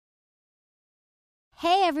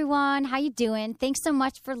Hey everyone, how you doing? Thanks so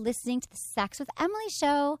much for listening to the Sex with Emily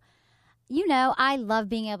show. You know, I love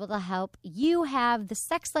being able to help you have the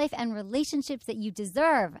sex life and relationships that you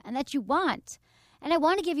deserve and that you want. And I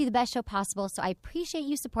want to give you the best show possible, so I appreciate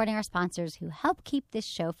you supporting our sponsors who help keep this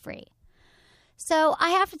show free. So I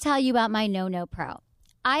have to tell you about my No Pro.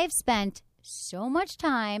 I have spent so much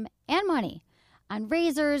time and money on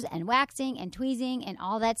razors and waxing and tweezing and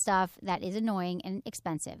all that stuff that is annoying and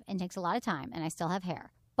expensive and takes a lot of time, and I still have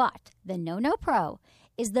hair. But the No Pro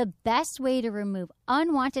is the best way to remove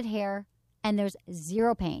unwanted hair, and there's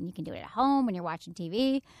zero pain. You can do it at home when you're watching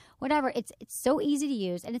TV, whatever. It's so easy to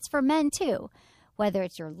use, and it's for men too. Whether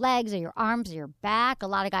it's your legs or your arms or your back, a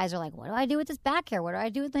lot of guys are like, what do I do with this back hair? What do I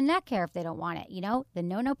do with the neck hair if they don't want it? You know, the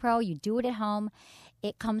No Pro, you do it at home.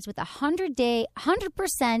 It comes with a 100%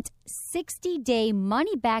 60-day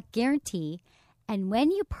money-back guarantee. And when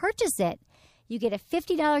you purchase it, you get a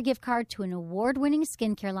 $50 gift card to an award-winning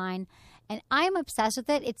skincare line. And I'm obsessed with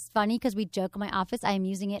it. It's funny because we joke in my office. I am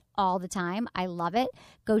using it all the time. I love it.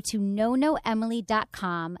 Go to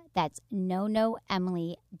nonoemily.com. That's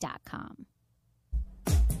nonoemily.com.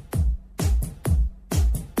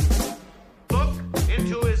 Look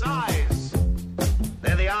into his eyes.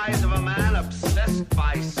 They're the eyes of a man obsessed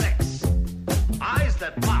by sex. Eyes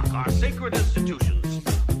that mock our sacred institutions.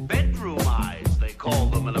 Bedroom eyes, they call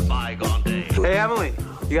them in a bygone day. Hey, Emily,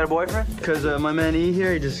 you got a boyfriend? Because my man E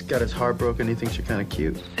here, he just got his heart broken. He thinks you're kind of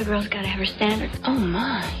cute. A girl's got to have her standards. Oh,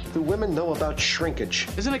 my. Do women know about shrinkage?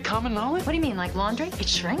 Isn't it common knowledge? What do you mean, like laundry? It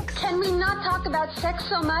shrinks? Can we not talk about sex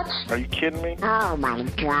so much? Are you kidding me? Oh, my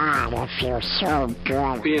God, it feels so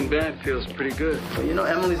good. Being bad feels pretty good. But you know,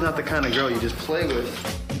 Emily's not the kind of girl you just play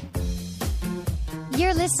with.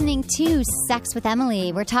 You're listening to Sex with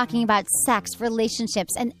Emily. We're talking about sex,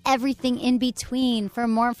 relationships, and everything in between. For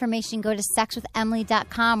more information, go to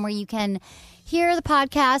sexwithemily.com where you can hear the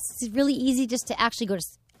podcast. It's really easy just to actually go to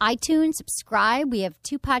iTunes, subscribe. We have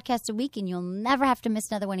 2 podcasts a week, and you'll never have to miss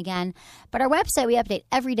another one again. But our website, we update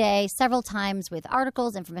every day, several times with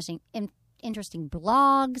articles, information, interesting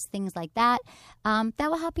blogs, things like that. That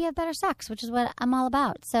will help you have better sex, which is what I'm all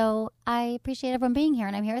about. So I appreciate everyone being here,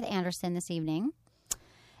 and I'm here with Anderson this evening.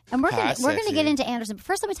 And we're going to get into Anderson. But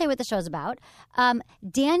first, let me tell you what the show's about.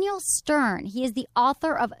 Daniel Stern, he is the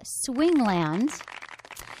author of Swingland,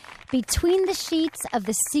 Between the Sheets of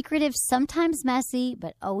the Secretive, Sometimes Messy,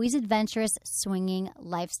 but Always Adventurous Swinging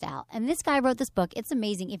Lifestyle. And this guy wrote this book. It's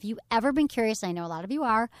amazing. If you've ever been curious, and I know a lot of you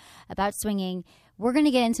are, about swinging, we're going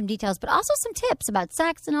to get into some details, but also some tips about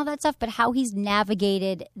sex and all that stuff, but how he's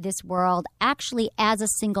navigated this world actually as a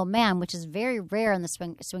single man, which is very rare in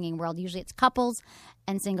the swinging world. Usually it's couples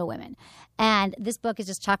and single women. And this book is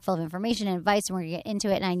just chock full of information and advice, and we're going to get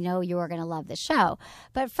into it, and I know you are going to love this show.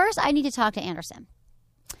 But first, I need to talk to Anderson.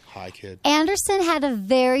 Hi, kid. Anderson had a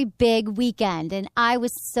very big weekend, and I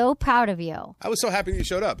was so proud of you. I was so happy that you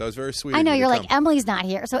showed up. That was very sweet. I know, you're like, Emily's not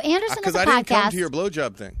here. So Anderson has a podcast. Because I didn't come to your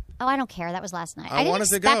blowjob thing. Oh, I don't care. That was last night. I didn't wanted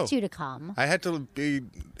to expect go. you to come. I had to be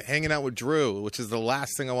hanging out with Drew, which is the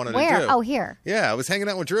last thing I wanted Where? to do. Oh, here. Yeah, I was hanging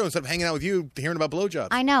out with Drew instead of hanging out with you, hearing about blowjobs.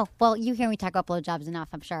 I know. Well, you hear me talk about blowjobs enough,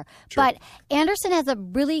 I'm sure. But Anderson has a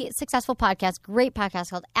really successful podcast, great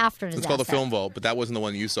podcast called After Disaster. It's called The Film Vault, but that wasn't the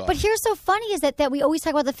one you saw. But here's so funny is that we always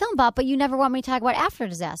talk about the Film Vault, but you never want me to talk about After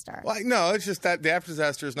Disaster. Well, no, it's just that the After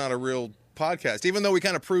Disaster is not a real podcast, even though we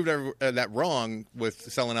kind of proved that wrong with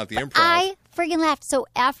selling out the Improv. I friggin' laughed. So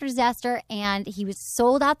After Disaster, and he was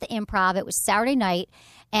sold out the Improv. It was Saturday night,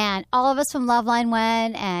 and all of us from Loveline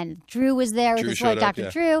went, and Drew was there with his wife, Dr.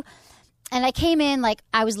 Drew. And I came in, like,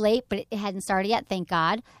 I was late, but it hadn't started yet, thank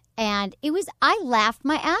God. And I laughed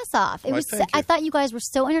my ass off. I thought you guys were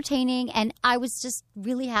so entertaining, and I was just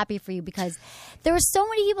really happy for you because there were so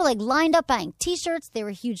many people like lined up buying T-shirts. They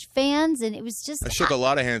were huge fans, and it was just. I shook a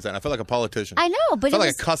lot of hands on. I felt like a politician. I know, but I felt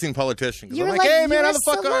like a cussing politician. You were like, hey man, how the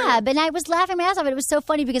fuck celeb, are you? and I was laughing my ass off. But it was so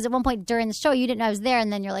funny because at one point during the show, you didn't know I was there,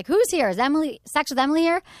 and then you're like, "Who's here? Is Emily Sex with Emily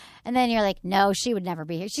here?" And then you're like, "No, she would never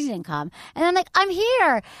be here. She didn't come." And I'm like, "I'm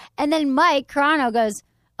here." And then Mike Carano goes,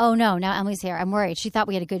 "Oh, no, now Emily's here. I'm worried. She thought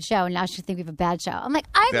we had a good show, and now she thinks we have a bad show." I'm like,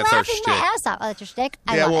 That's laughing my ass off. Oh, that's your shtick?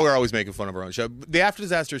 We're always making fun of our own show. The After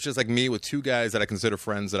Disaster is just like me with 2 guys that I consider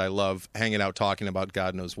friends that I love hanging out talking about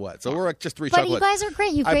God knows what. So we're like just 3 chocolates. But you guys are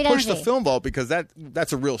great. You have great I pushed energy. the Film Vault because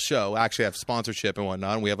that's a real show. I actually have sponsorship and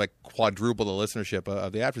whatnot. And we have like quadruple the listenership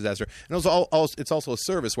of the After Disaster. And it's also a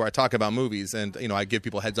service where I talk about movies and I give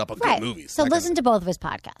people heads up on good movies. So listen to both of his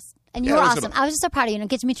podcasts. And you were awesome. I was just so proud of you. And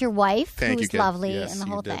get to meet your wife, who was lovely, yes, and the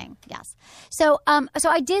whole thing. Yes. So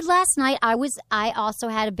I did last night. I also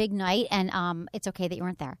had a big night, and it's okay that you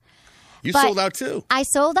weren't there. You But sold out too. I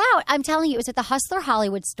sold out. I'm telling you, it was at the Hustler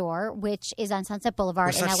Hollywood store, which is on Sunset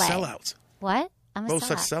Boulevard We're in such LA. sellouts. What? I'm a Both sellout.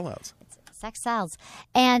 such sellouts. Sex sells.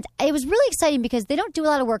 And it was really exciting because they don't do a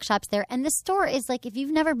lot of workshops there. And the store is like, if you've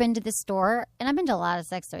never been to this store, and I've been to a lot of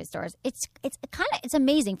sex toy stores, it's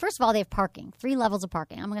amazing. First of all, they have parking, 3 levels of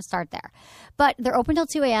parking. I'm going to start there. But they're open till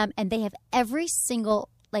 2 a.m. and they have every single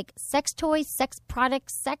like sex toy, sex product,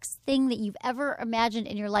 sex thing that you've ever imagined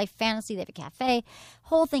in your life, fantasy. They have a cafe,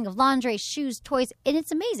 whole thing of lingerie, shoes, toys, and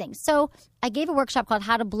it's amazing. So I gave a workshop called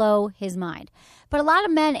How to Blow His Mind. But a lot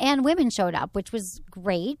of men and women showed up, which was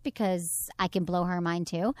great because I can blow her mind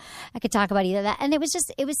too. I could talk about either of that. And it was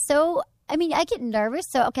so, I mean, I get nervous.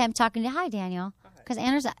 So, okay, I'm talking to, hi, Daniel. Because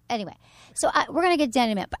Anna's, anyway. So we're going to get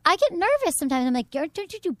Daniel in a minute. But I get nervous sometimes. I'm like, don't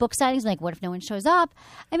you do book signings? I'm like, what if no one shows up?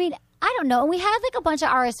 I mean, I don't know. And we had like a bunch of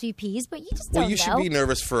RSVPs, but you just don't know. Well, you should be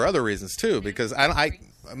nervous for other reasons too, because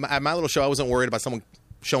at my little show, I wasn't worried about someone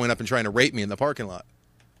showing up and trying to rape me in the parking lot.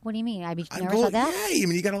 What do you mean? I'd be nervous about that? Yeah, I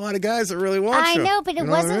mean, you got a lot of guys that really want I you. know, but it You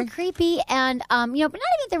know what I wasn't mean? creepy. And, but not even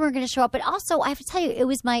that they weren't going to show up, but also I have to tell you, it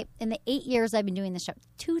was in the 8 years I've been doing this show,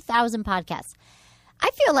 2,000 podcasts. I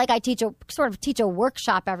feel like I teach a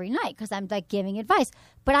workshop every night because I'm like giving advice,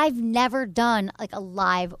 but I've never done like a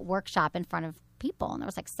live workshop in front of people. And there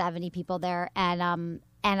was like 70 people there. And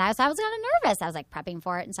I was kind of nervous. I was like prepping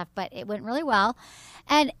for it and stuff, but it went really well.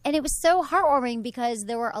 And it was so heartwarming because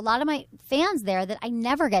there were a lot of my fans there that I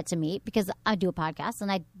never get to meet because I do a podcast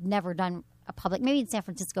and I'd never done a public, maybe in San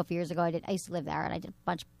Francisco a few years ago. I used to live there and I did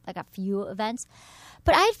a few events.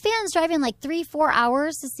 But I had fans driving like 3-4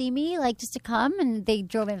 hours to see me, like just to come, and they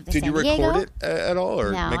drove in to San Diego. Did you record it at all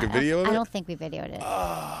or No, make a video of it? I don't think we videoed it.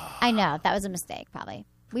 I know. That was a mistake, probably.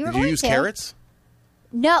 We were Did you use carrots?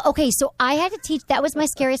 No. Okay, so I had to teach. That was my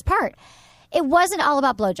scariest part. It wasn't all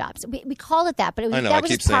about blowjobs. We called it that, but that was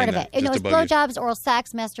just part of it. It was blowjobs, oral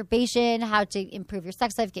sex, masturbation, how to improve your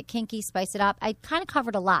sex life, get kinky, spice it up. I kind of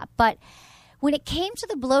covered a lot, but when it came to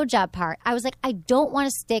the blowjob part, I was like, I don't want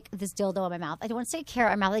to stick this dildo in my mouth. I don't want to stick a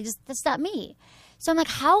carrot in my mouth. That's not me. So I'm like,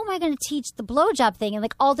 how am I going to teach the blowjob thing? And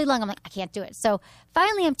like all day long, I'm like, I can't do it. So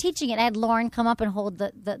finally, I'm teaching it. I had Lauren come up and hold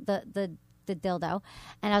the dildo,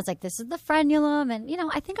 and I was like, this is the frenulum, and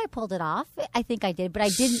I think I pulled it off. I think I did, but I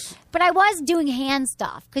didn't. But I was doing hand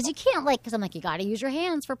stuff because you can't because I'm like, you got to use your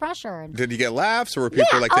hands for pressure. And, did you get laughs, or were people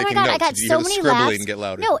taking oh my God, notes? I got Did you so hear the many scribbling laughs. get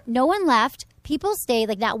louder? No one left. People stayed.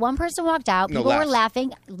 Like not one person walked out. People were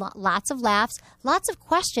laughing. Lots of laughs. Lots of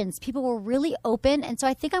questions. People were really open, and so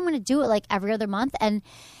I think I'm going to do it like every other month. And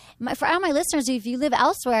for all my listeners, if you live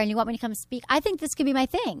elsewhere and you want me to come speak, I think this could be my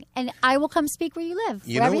thing, and I will come speak where you live,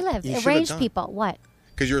 wherever you live. Arrange people. What?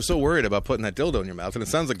 Because you were so worried about putting that dildo in your mouth, and it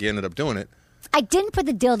sounds like you ended up doing it. I didn't put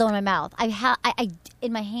the dildo in my mouth. I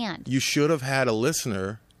in my hand. You should have had a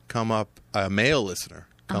listener come up, a male listener,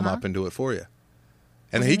 come up and do it for you.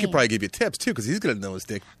 And he could probably give you tips, too, because he's going to know his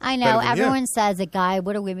dick. I know. Everyone says a guy,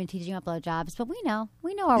 what are women teaching about blowjobs? But we know.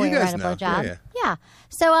 We know our way around a blowjob. Yeah.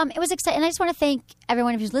 So it was exciting. And I just want to thank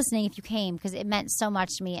everyone who's listening if you came, because it meant so much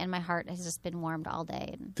to me, and my heart has just been warmed all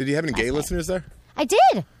day. Did you have any gay listeners there? I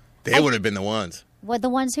did. They would have been the ones. What, the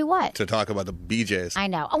ones who what? To talk about the BJs. I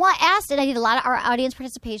know. Well, I asked, and I did a lot of our audience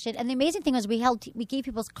participation. And the amazing thing was we gave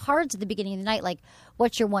people's cards at the beginning of the night, like,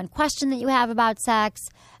 what's your one question that you have about sex?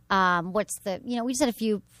 What's the, we just had a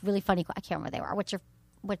few really funny, I can't remember what they were.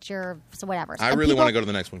 What's your, so whatever. I really want to go to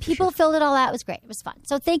the next one. People filled it all out. It was great. It was fun.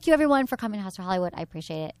 So thank you, everyone, for coming to House for Hollywood. I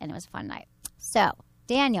appreciate it. And it was a fun night. So,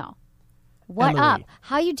 Daniel. What Emily. up?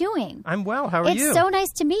 How you doing? I'm well. How are you? It's so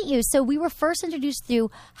nice to meet you. So we were first introduced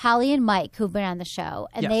through Holly and Mike, who've been on the show,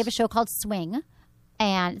 and they have a show called Swing,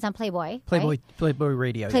 and it's on Playboy. Playboy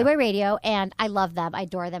Radio. Playboy Radio, and I love them. I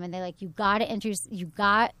adore them, and they're like, you got to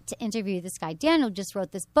interview this guy. Daniel just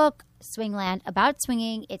wrote this book, Swingland, about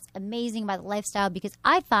swinging. It's amazing about the lifestyle because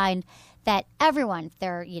I find that everyone, if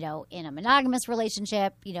they're in a monogamous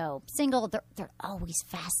relationship, single, they're always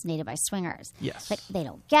fascinated by swingers. Yes, like they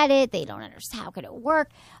don't get it, they don't understand how could it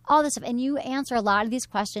work, all this stuff, and you answer a lot of these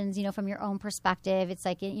questions, from your own perspective. It's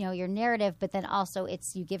like your narrative, but then also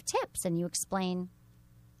you give tips and you explain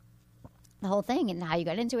the whole thing and how you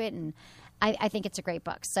got into it, and I think it's a great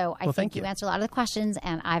book. So I think you answer a lot of the questions,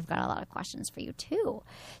 and I've got a lot of questions for you, too.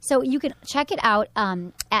 So you can check it out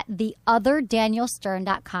at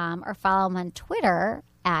theotherdanielstern.com or follow him on Twitter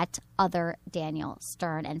at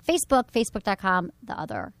 @OtherDanielStern and Facebook.com, The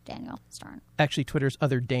Other Daniel Stern. Actually, Twitter's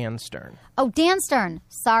Other Dan Stern. Oh, Dan Stern.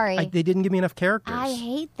 Sorry. They didn't give me enough characters. I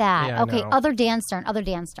hate that. Yeah, okay, Other Dan Stern.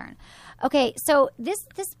 Okay, so this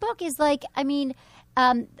book is like, I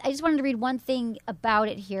just wanted to read one thing about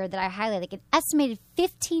it here that I highlighted. Like an estimated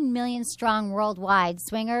 15 million strong worldwide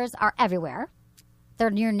swingers are everywhere. they're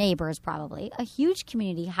near neighbors probably, a huge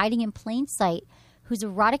community hiding in plain sight whose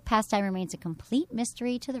erotic pastime remains a complete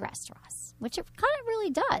mystery to the rest of us, which it kind of really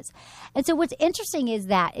does. And so what's interesting is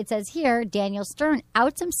that it says here, Daniel Stern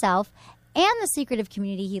outs himself and the secretive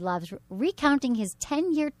community he loves, recounting his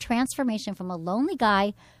 10-year transformation from a lonely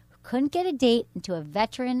guy who couldn't get a date into a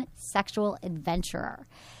veteran sexual adventurer.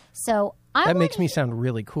 So that makes me sound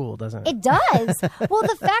really cool, doesn't it? It does. Well,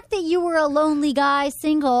 the fact that you were a lonely guy,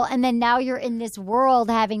 single, and then now you're in this world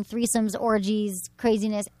having threesomes, orgies,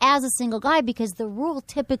 craziness as a single guy, because the rule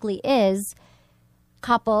typically is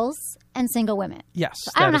couples and single women. Yes.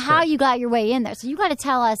 So I don't know how you got your way in there. So you got to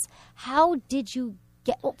tell us, how did you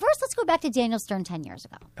get... Well, first, let's go back to Daniel Stern 10 years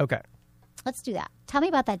ago. Okay. Let's do that. Tell me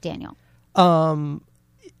about that, Daniel. I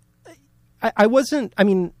wasn't... I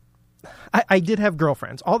mean... I did have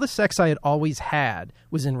girlfriends. All the sex I had always had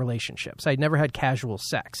was in relationships. I'd never had casual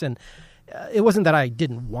sex. And it wasn't that I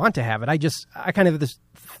didn't want to have it. I kind of have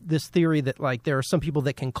this theory that, like, there are some people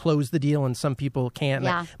that can close the deal and some people can't.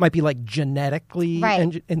 Yeah. It might be, like, genetically.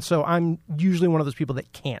 Right. And so I'm usually one of those people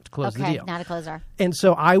that can't close the deal. Okay, not a closer. And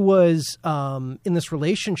so I was in this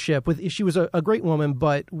relationship with... She was a great woman,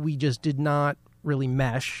 but we just did not really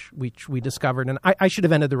mesh, which we discovered, and I should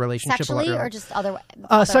have ended the relationship Sexually a lot earlier. or just other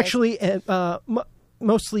sexually,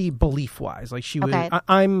 mostly belief wise. Like she was, Okay.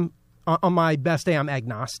 I'm on my best day, I'm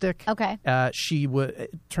agnostic. Okay. She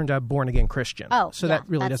turned out born again Christian. Oh, so yeah, that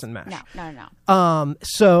really that's- doesn't mesh. No.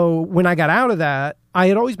 So when I got out of that, I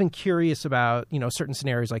had always been curious about, certain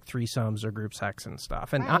scenarios like threesomes or group sex and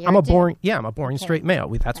stuff. And Right, I'm a you're a boring, I'm a boring straight male.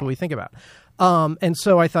 That's what we think about. And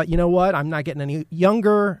so I thought, you know what? I'm not getting any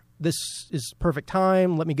younger. This is perfect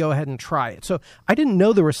time. Let me go ahead and try it. So I didn't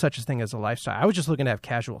know there was such a thing as a lifestyle. I was just looking to have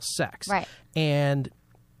casual sex. Right. And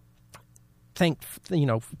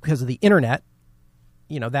because of the internet,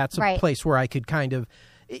 that's a Right. place where I could kind of,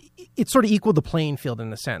 it sort of equaled the playing field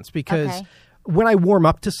in a sense, because Okay. when I warm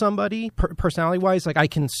up to somebody personality-wise, like I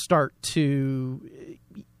can start to,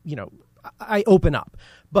 I open up.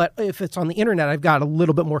 But if it's on the internet, I've got a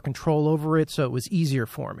little bit more control over it, so it was easier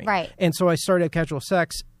for me. Right. And so I started casual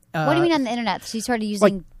sex. What do you mean on the internet? So you started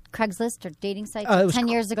using Craigslist or dating sites? 10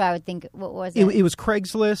 years ago, I would think. What was it? It was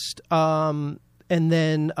Craigslist, and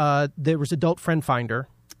then there was Adult Friend Finder.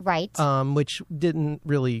 Right. Which didn't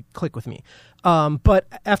really click with me. But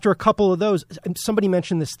after a couple of those, somebody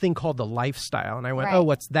mentioned this thing called the lifestyle. And I went, Right. Oh,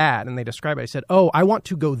 what's that? And they described it. I said, oh, I want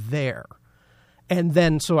to go there. And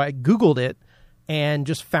then so I Googled it and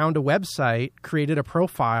just found a website, created a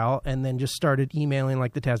profile, and then just started emailing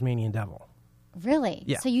like the Tasmanian Devil. Really?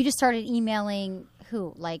 Yeah. So you just started emailing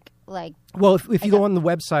who? Like. Well, if you go on the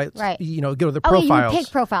website, Right. go to the Oh, profiles. you pick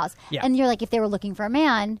profiles. Yeah. And you're like, if they were looking for a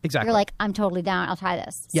man, Exactly. you're like, I'm totally down. I'll try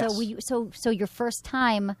this. Yes. So your first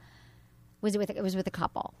time was it was with a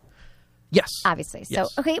couple, Yes. obviously. So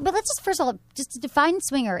Yes. okay, but let's just first of all just to define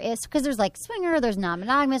swinger is, because there's like swinger, there's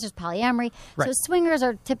non-monogamous, there's polyamory. Right. So swingers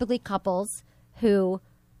are typically couples who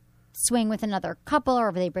swing with another couple, or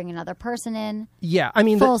they bring another person in. Yeah. I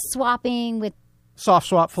mean, Full swapping with. soft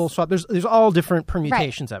swap, full swap. There's all different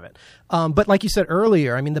permutations of it. But like you said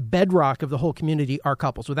earlier, I mean, the bedrock of the whole community are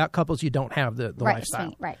couples. Without couples, you don't have the Right, lifestyle.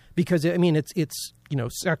 swing, right. Because I mean, it's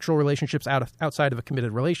sexual relationships outside of a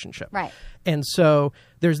committed relationship. Right. And so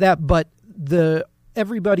there's that. But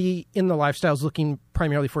everybody in the lifestyle is looking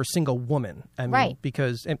primarily for a single woman. I mean, Right.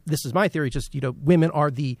 because and this is my theory. Just women are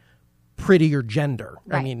the prettier gender.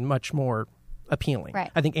 I Right. mean, much more appealing.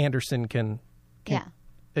 Right. I think Anderson can Yeah.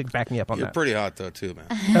 back me up on You're that. pretty hot though too, man.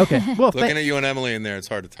 Okay. Well, Looking at you and Emily in there, it's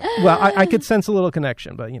hard to tell. well, I could sense a little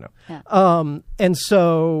connection, but and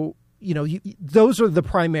so those are the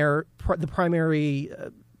primary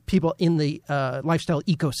people in the lifestyle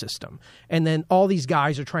ecosystem, and then all these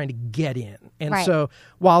guys are trying to get in, and Right. so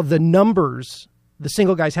while the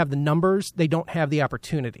single guys have the numbers, they don't have the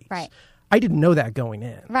opportunities. Right. I didn't know that going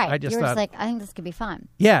in. Right. I just You're thought, just like, I think this could be fun.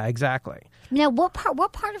 yeah, exactly. Now, what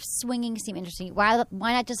part of swinging seemed interesting? Why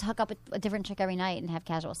not just hook up with a different chick every night and have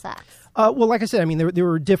casual sex? Well, like I said, I mean, there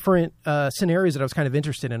were different scenarios that I was kind of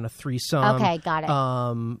interested in. A threesome. Okay, got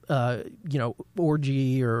it.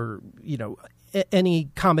 Orgy or, any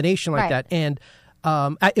combination like Right. that. And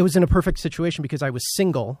it was in a perfect situation because I was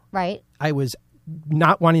single. Right. I was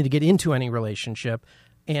not wanting to get into any relationship,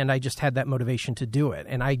 and I just had that motivation to do it.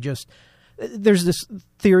 And there's this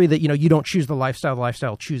theory that, you don't choose the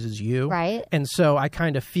lifestyle chooses you. Right. And so I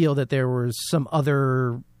kind of feel that there was some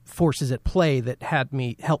other forces at play that helped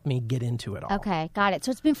me get into it all. Okay, got it. So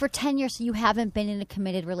it's been for 10 years, so you haven't been in a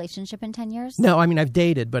committed relationship in 10 years? No, I mean, I've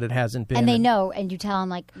dated, but it hasn't been. And they know, and you tell them,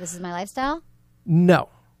 like, this is my lifestyle? No.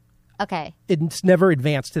 Okay. It's never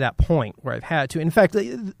advanced to that point where I've had to. In fact,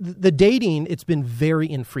 the dating, it's been very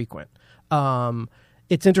infrequent.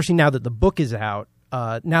 It's interesting now that the book is out.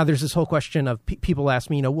 Now there's this whole question of people ask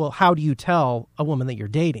me, well, how do you tell a woman that you're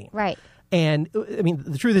dating? Right. And I mean,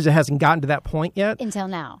 the truth is it hasn't gotten to that point yet. Until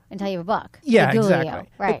now, until you have a book. Yeah, Like Julio. exactly.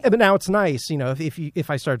 Right. But now it's nice, if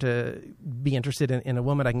I start to be interested in a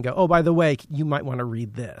woman, I can go, oh, by the way, you might want to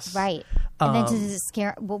read this. Right. And then does it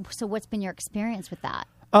scare? Well, so what's been your experience with that?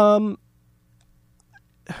 Well,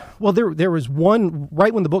 there was one,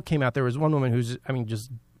 right when the book came out, there was one woman who's, just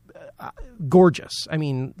gorgeous. I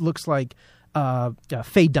mean, looks like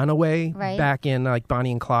Faye Dunaway back in like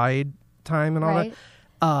Bonnie and Clyde time and all that.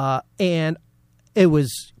 And it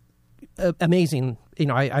was amazing.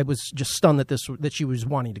 I was just stunned that she was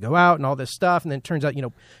wanting to go out and all this stuff. And then it turns out,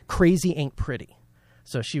 crazy ain't pretty.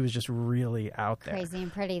 So she was just really out there. Crazy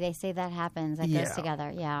and pretty. They say that happens. That goes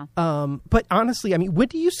together. Yeah. But honestly, I mean, what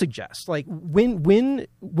do you suggest? Like, when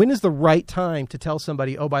is the right time to tell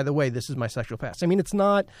somebody, oh, by the way, this is my sexual past? I mean, it's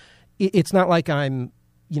not like I'm,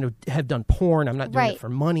 have done porn. I'm not doing it for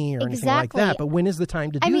money or anything like that. But when is the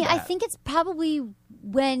time to do that? I think it's probably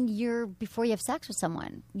when before you have sex with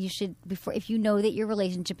someone. You should, if you know that your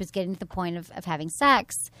relationship is getting to the point of having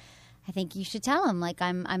sex, I think you should tell them, like,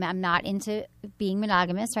 I'm not into being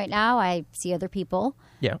monogamous right now. I see other people.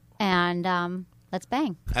 Yeah. And let's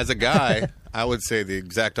bang. As a guy, I would say the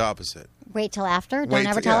exact opposite. Wait till after? Don't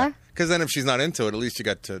ever tell her? Because then if she's not into it, at least you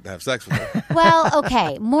got to have sex with her. Well,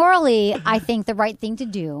 okay. Morally, I think the right thing to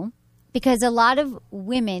do, because a lot of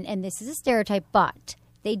women, and this is a stereotype, but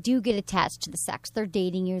they do get attached to the sex. They're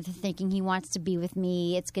dating you. They're thinking he wants to be with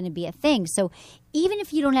me. It's going to be a thing. So even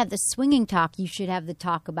if you don't have the swinging talk, you should have the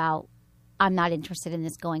talk about, I'm not interested in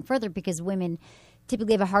this going further, because women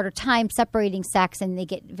typically have a harder time separating sex, and they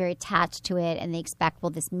get very attached to it, and they expect,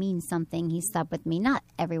 well, this means something. He slept with me. Not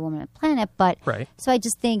every woman on the planet, but so I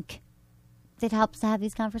just think it helps to have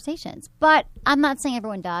these conversations. But I'm not saying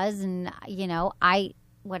everyone does, and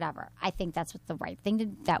whatever. I think that's what the right thing to.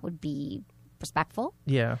 That would be respectful.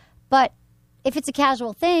 Yeah. But if it's a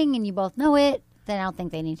casual thing and you both know it, then I don't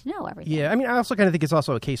think they need to know everything. Yeah, I mean, I also kind of think it's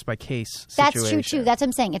also a case-by-case situation. That's true, too. That's what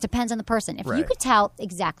I'm saying. It depends on the person. If you could tell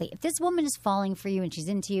exactly, if this woman is falling for you and she's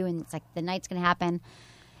into you and it's like the night's going to happen,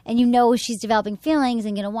 and you know she's developing feelings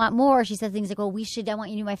and going to want more, she says things like, well, I want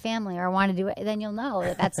you to know my family, or I want to do it, then you'll know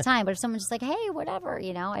that that's time. But if someone's just like, hey, whatever,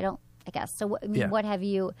 I guess. So, what have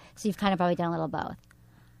you, so you've kind of probably done a little of both.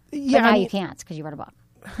 Yeah. But now you can't because you wrote a book.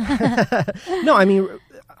 No, I mean,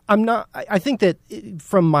 I'm not. I think that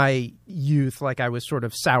from my youth, like I was sort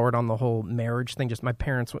of soured on the whole marriage thing. Just my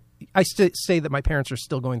parents. I say that my parents are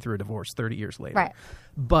still going through a divorce 30 years later. Right.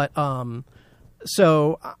 But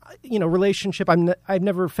so relationship. I've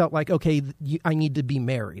never felt like, okay, I need to be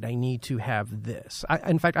married. I need to have this.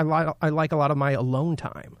 In fact, I like a lot of my alone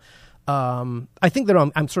time. I think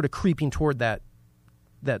that I'm sort of creeping toward that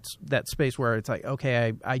space where it's like,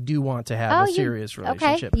 okay, I do want to have a serious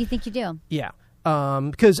relationship. Okay, you think you do? Yeah.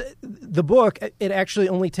 Because the book, it actually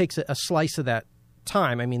only takes a slice of that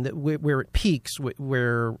time. I mean, where it peaks,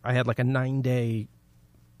 where I had like a 9-day,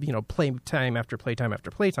 playtime after playtime after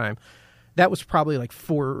playtime, that was probably like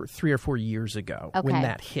 3 or 4 years ago when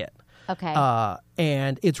that hit. Okay.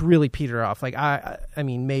 And it's really petered off. Like I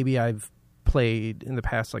mean, maybe I've played in the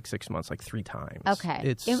past like 6 months like 3 times.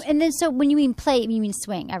 Okay. And then so when you mean play, you mean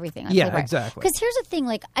swing everything. Like yeah, exactly. Because here's the thing,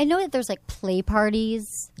 like I know that there's like play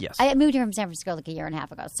parties. Yes. I moved here from San Francisco like a year and a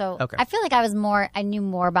half ago. So I feel like I knew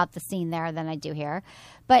more about the scene there than I do here.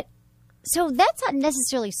 But so that's not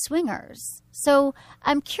necessarily swingers. So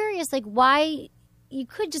I'm curious, like why you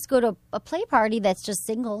could just go to a play party that's just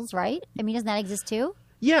singles, right? I mean, doesn't that exist too?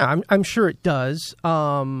 Yeah, I'm sure it does.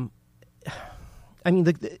 I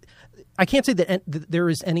mean, I can't say that there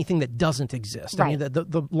is anything that doesn't exist. Right. I mean,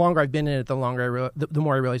 the longer I've been in it, the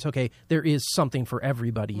more I realize, okay, there is something for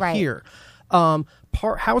everybody here.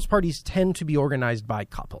 House parties tend to be organized by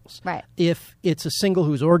couples. Right. If it's a single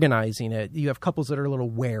who's organizing it, you have couples that are a little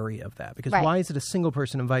wary of that because why is it a single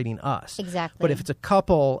person inviting us? Exactly. But if it's a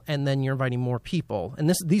couple and then you're inviting more people,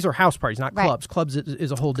 and these are house parties, not clubs. Clubs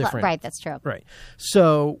is a whole different. Right, that's true. Right.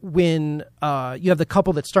 So when you have the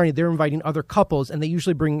couple that's starting, they're inviting other couples, and they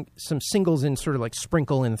usually bring some singles in, sort of like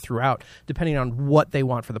sprinkle in throughout, depending on what they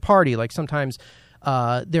want for the party. Like sometimes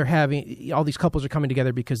they're having all these couples are coming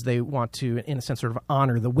together because they want to, in a sense, sort of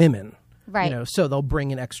honor the women. Right. So they'll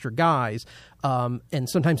bring in extra guys, and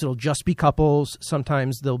sometimes it'll just be couples.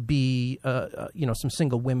 Sometimes there'll be, some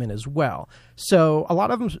single women as well. So a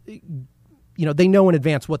lot of them, they know in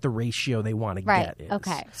advance what the ratio they want to Right. get is.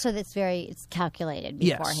 Okay. So it's calculated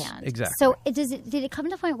Yes, beforehand. exactly. So did it come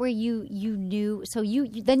to the point where you knew? So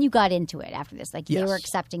then you got into it after this. Like they Yes. were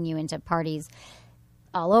accepting you into parties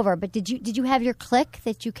all over. But did you have your clique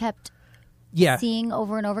that you kept seeing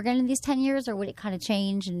over and over again in these 10 years, or would it kind of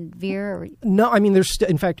change and veer? Or? No, I mean,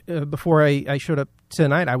 in fact, before I showed up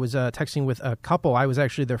tonight, I was texting with a couple. I was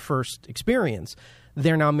actually their first experience.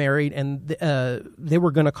 They're now married, and they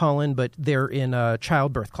were going to call in, but they're in a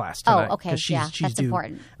childbirth class tonight. Oh, okay. She's that's due.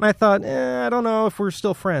 important. And I thought, I don't know if we're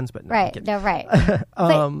still friends, but no, I'm kidding. No, right.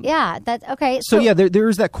 But, yeah, that's okay. So yeah, there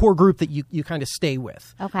is that core group that you kind of stay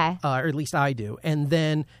with. Okay. Or at least I do. And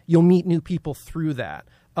then you'll meet new people through that.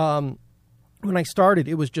 When I started,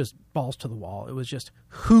 it was just balls to the wall. It was just,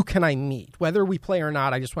 who can I meet? Whether we play or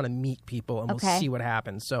not, I just want to meet people and we'll see what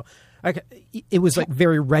happens. So it was like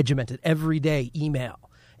very regimented, every day email.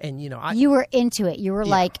 And, you were into it. You were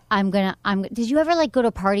like, did you ever like go to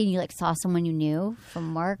a party and you like saw someone you knew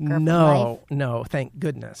from work or from life? No, thank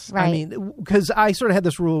goodness. Right. I mean, because I sort of had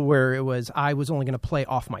this rule where I was only going to play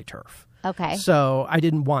off my turf. Okay. So I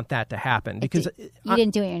didn't want that to happen because you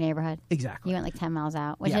didn't do it in your neighborhood. Exactly. You went like 10 miles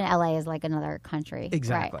out, which in LA is like another country.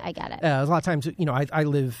 Exactly. Right, I get it. A lot of times, I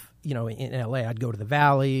live, in LA. I'd go to the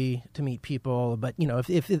Valley to meet people, but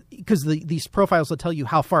because these profiles will tell you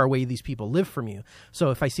how far away these people live from you.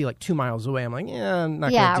 So if I see like 2 miles away, I'm like, I'm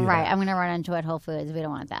not going to do right. that. I'm going to run into it at Whole Foods. We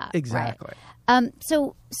don't want that. Exactly. Right.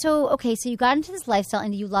 So you got into this lifestyle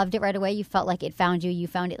and you loved it right away. You felt like it found you. You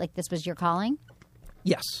found it like this was your calling.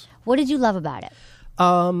 Yes. What did you love about it?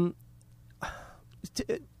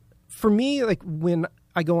 For me, like when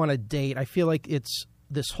I go on a date, I feel like it's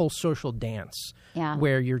this whole social dance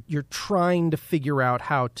where you're trying to figure out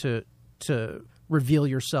how to reveal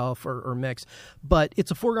yourself or mix. But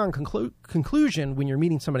it's a foregone conclusion when you're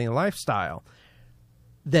meeting somebody in a lifestyle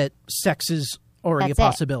that sex is already a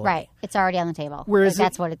possibility. Right. It's already on the table. Whereas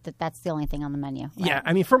that's the only thing on the menu. Right. Yeah.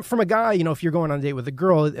 I mean, from a guy, if you're going on a date with a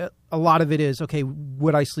girl, a lot of it is, okay,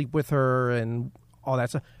 would I sleep with her and all that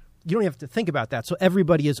stuff. You don't have to think about that. So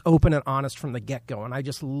everybody is open and honest from the get-go. And I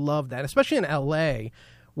just love that, especially in LA,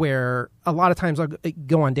 where a lot of times I'll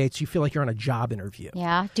go on dates, you feel like you're on a job interview.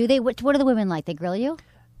 Yeah. Do they? What are the women like? They grill you?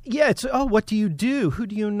 Yeah. It's, what do you do? Who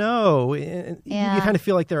do you know? And you kind of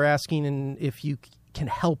feel like they're asking if you can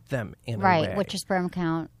help them in a way. What's your sperm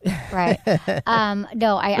count? Right.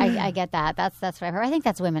 No, I get that. That's what I've heard. I think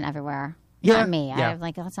that's women everywhere. Yeah, Not me. yeah. I'm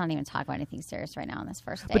like, let's not even talk about anything serious right now on this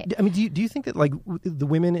first date. But I mean, do you think that like the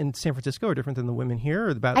women in San Francisco are different than the women here?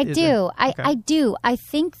 Or I do. I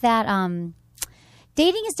think that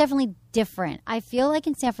dating is definitely different. I feel like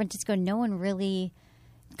in San Francisco, no one really.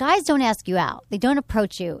 Guys don't ask you out. They don't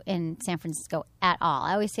approach you in San Francisco at all.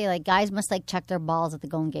 I always say, like, guys must, like, check their balls at the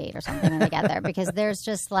Golden Gate or something when they get there because there's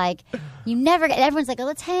just, like, everyone's like, oh,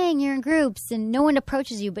 let's hang. You're in groups, and no one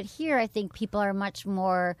approaches you. But here, I think people are much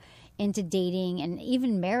more into dating and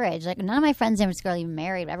even marriage. Like, none of my friends in San Francisco are even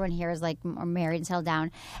married. But everyone here is, like, more married and settled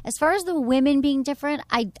down. As far as the women being different,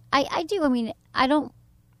 I do. I mean, I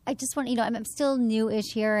just want, I'm still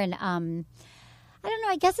new-ish here, and I don't know.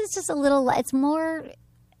 I guess it's just it's more...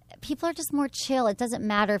 People are just more chill. It doesn't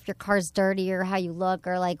matter if your car's dirty or how you look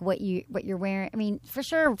or like what you're wearing. I mean, for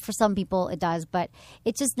sure, for some people it does, but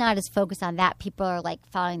it's just not as focused on that. People are like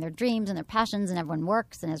following their dreams and their passions, and everyone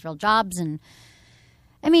works and has real jobs. And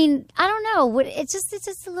I mean, I don't know. It's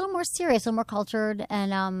just a little more serious, a little more cultured,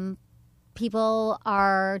 and people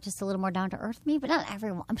are just a little more down to earth. Maybe, but not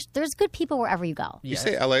everyone. There's good people wherever you go. You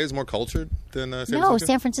say LA is more cultured than San Francisco? No,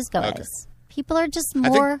 San Francisco is. People are just more.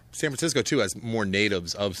 I think San Francisco, too, has more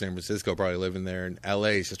natives of San Francisco probably living there. And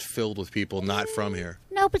L.A. is just filled with people not from here.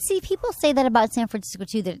 No, but see, people say that about San Francisco,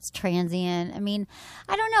 too, that it's transient. I mean,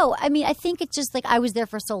 I don't know. I mean, I think it's just like I was there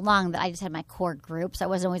for so long that I just had my core group. So I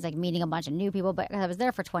wasn't always like meeting a bunch of new people, but I was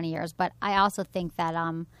there for 20 years. But I also think that,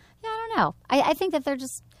 I don't know. I think that they're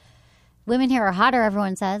just, women here are hotter,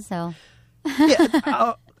 everyone says. So.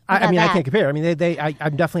 Yeah, I can't compare. I mean,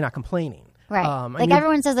 I'm definitely not complaining. Right.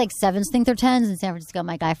 Everyone says like 7s think they're 10s in San Francisco.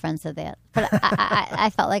 My guy friend said that. But I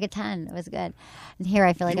felt like a 10. It was good. And here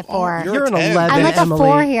I feel like a 4. You're an 11, I'm like Emily.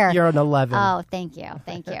 a 4 here. You're an 11. Oh, thank you.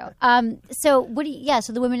 Thank you. So what do you,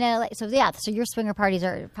 so the women in LA, so your swinger parties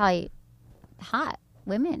are probably hot.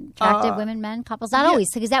 Women, attractive women, men, couples. Not always,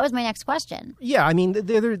 because that was my next question. Yeah, I mean,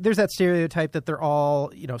 there's that stereotype that they're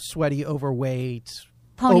all, sweaty, overweight.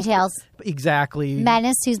 Ponytails. Exactly.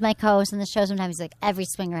 Menace, who's my co-host on the show, sometimes he's like, every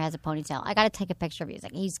swinger has a ponytail. I got to take a picture of you. He's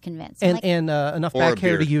like, he's convinced. And enough back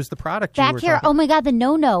hair to use the product. Back hair. Oh my God, the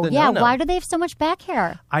no-no. Yeah, no-no. why do they have so much back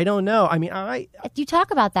hair? I don't know. I mean, you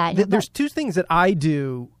talk about that. There's two things that I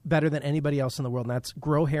do better than anybody else in the world, and that's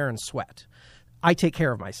grow hair and sweat. I take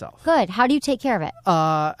care of myself. Good. How do you take care of it?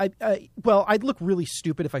 Well, I'd look really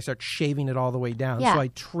stupid if I start shaving it all the way down. Yeah. So I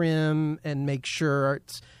trim and make sure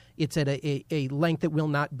it's at a length that will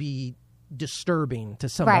not be disturbing to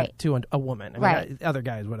somebody, to a woman. I mean, other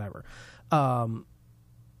guys, whatever.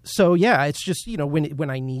 So yeah, it's just, when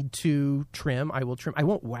I need to trim, I will trim. I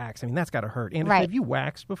won't wax. I mean, that's got to hurt. Andrew, have you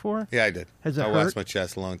waxed before? Yeah, I did. Has it hurt? I waxed my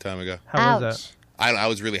chest a long time ago. How was that? I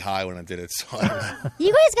was really high when I did it. So I don't know.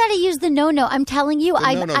 You guys got to use the no-no. I'm telling you,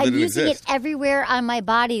 I'm using exist. it everywhere on my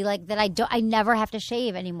body, like that. I never have to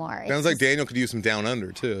shave anymore. Sounds like Daniel could use some Down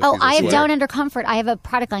Under too. Oh, I have Down Under Comfort. I have a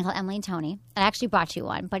product line called Emily and Tony. I actually brought you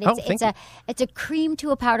one, but it's a cream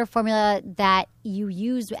to a powder formula that you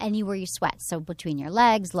use anywhere you sweat. So between your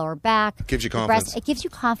legs, lower back, gives you confidence. It gives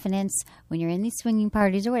you confidence when you're in these swinging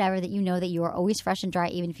parties or whatever, that you know that you are always fresh and dry,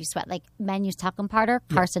 even if you sweat. Like men use talcum powder,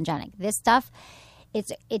 carcinogenic. This stuff.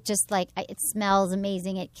 It just like it smells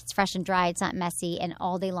amazing. It's fresh and dry. It's not messy, and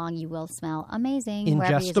all day long you will smell amazing.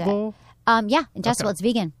 Ingestible? Yeah, ingestible. Okay. It's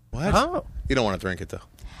vegan. What? Oh. You don't want to drink it though.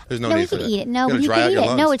 There's no need for that. You can eat it. No, you can eat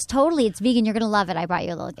it. No, it's vegan. You're gonna love it. I brought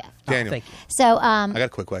you a little gift. Daniel, thank you. So I got a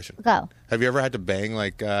quick question. Go. Have you ever had to bang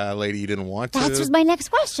like a lady you didn't want to? That was my next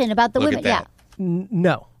question about the women. Yeah.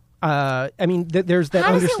 No. I mean, there's that.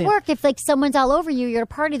 How does it work if like someone's all over you? You're at a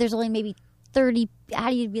party. There's only maybe 30. How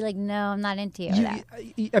do you be like, no, I'm not into you?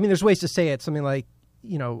 I mean, there's ways to say it. Something like,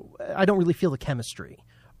 I don't really feel the chemistry,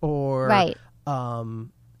 or right.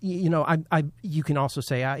 You can also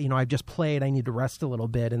say, I've just played. I need to rest a little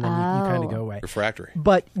bit, and then you kind of go away. Refractory.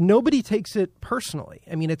 But nobody takes it personally.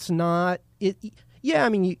 I mean, it's not it. Yeah, I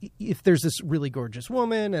mean, if there's this really gorgeous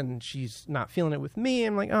woman and she's not feeling it with me,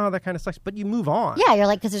 I'm like, oh, that kind of sucks. But you move on. Yeah, you're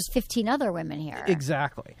like, because there's 15 other women here.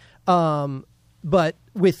 Exactly. But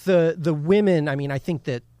with the women, I mean, I think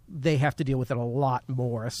that they have to deal with it a lot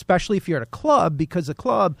more, especially if you're at a club, because a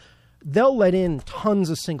club, they'll let in tons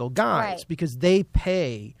of single guys because they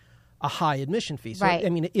pay a high admission fee. So, I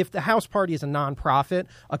mean, if the house party is a nonprofit,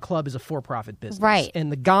 a club is a for-profit business. Right.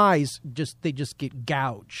 And the guys, they just get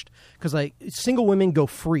gouged because, like, single women go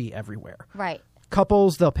free everywhere. Right.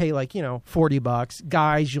 Couples, they'll pay like, $40.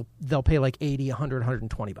 Guys, they'll pay like $80, $100,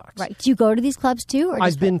 $120. Right. Do you go to these clubs too? Or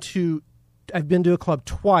I've been to a club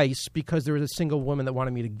twice because there was a single woman that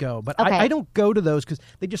wanted me to go. But I don't go to those because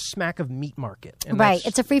they just smack of meat market. And right.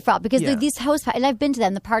 It's a free-for-all because these host and I've been to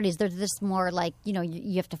them, the parties, they're just more like,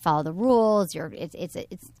 you have to follow the rules. It's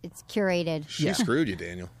curated. She screwed you,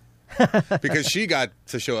 Daniel. Because she got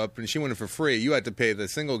to show up and she went in for free. You had to pay the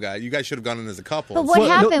single guy. You guys should have gone in as a couple. But what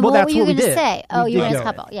happened? What were you going to say? Oh, you went as a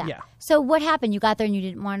couple. Yeah. So what happened? You got there and you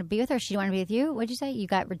didn't want to be with her? She didn't want to be with you? What did you say? You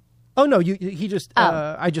got... Oh, no. He just...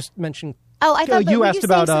 I just mentioned... Oh, I thought you asked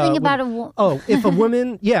about something about a woman. Oh, if a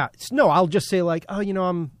woman... Yeah. No, I'll just say like,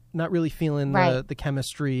 I'm not really feeling the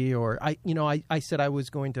chemistry, or I said I was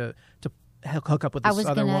going to hook up with this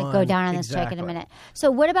other one. I was going to go down on this chick in a minute. So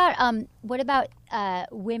what about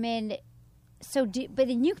women... but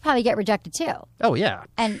then you could probably get rejected too. Oh yeah,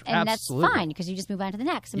 and that's fine because you just move on to the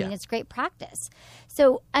next. I mean, it's great practice.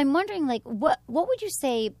 So I'm wondering, like, what would you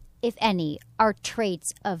say, if any, are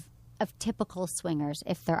traits of typical swingers,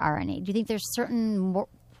 if there are any? Do you think there's certain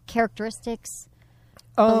characteristics,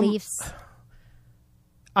 beliefs?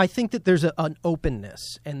 I think that there's an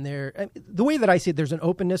openness, and the way that I see it, there's an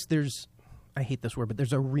openness. I hate this word, but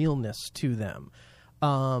there's a realness to them.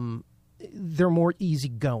 They're more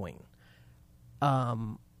easygoing.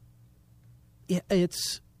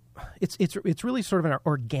 It's really sort of an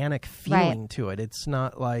organic feeling to it. It's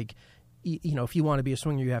not like, if you want to be a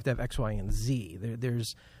swinger, you have to have X, Y, and Z.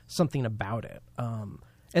 There's something about it.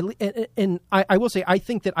 And I will say, I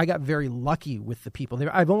think that I got very lucky with the people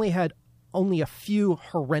there. I've only had a few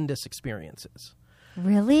horrendous experiences.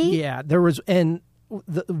 Really? Yeah, there was, and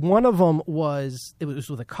one of them was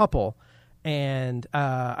with a couple, and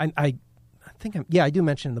I think I do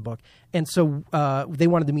mention in the book. And so they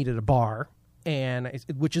wanted to meet at a bar,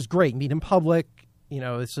 which is great. Meet in public,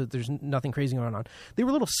 so there's nothing crazy going on. They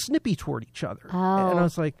were a little snippy toward each other. Oh. And I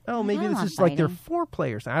was like, maybe this is like their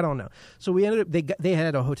foreplay. I don't know. So we ended up, they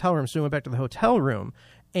had a hotel room, so we went back to the hotel room,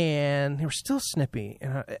 and they were still snippy.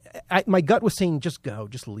 And my gut was saying, just go,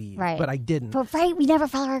 just leave. Right. But I didn't. But we never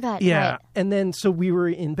follow our gut. Yeah. Right. And then so we were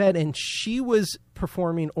in bed, and she was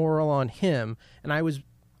performing oral on him, and I was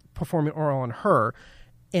performing oral on her,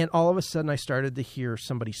 and all of a sudden I started to hear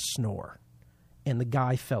somebody snore, and the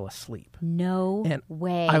guy fell asleep. No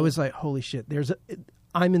way. I was like, holy shit,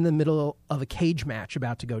 I'm in the middle of a cage match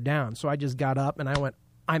about to go down. So I just got up and I went,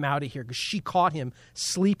 I'm out of here, because she caught him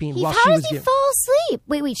sleeping while she was... How does he fall asleep?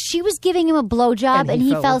 Wait, she was giving him a blowjob and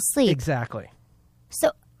he fell asleep. Exactly.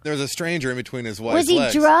 So There was a stranger in between his wife's Was he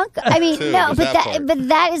legs. drunk? I mean, Too, no, was but that part. but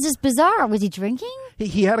that is just bizarre. Was he drinking?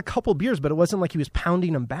 He had a couple beers, but it wasn't like he was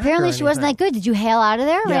pounding them back. Apparently, or she wasn't that anything. good. Did you hail out of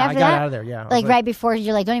there? Yeah, right after I got that? out of there. Yeah, I was Like right before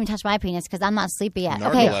you're like, don't even touch my penis because I'm not sleepy yet.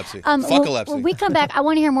 Narcolepsy. Okay. Fuckolepsy. When we come back, I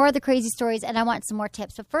want to hear more of the crazy stories and I want some more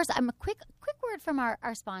tips. But first, I'm a quick word from our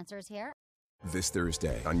sponsors here. This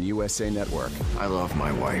Thursday on USA Network. I love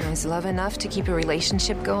my wife. Is love enough to keep a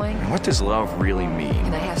relationship going? What does love really mean?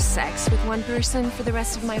 Can I have sex with one person for the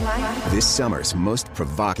rest of my life? This summer's most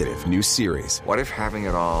provocative new series. What if having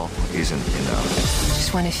it all isn't enough? I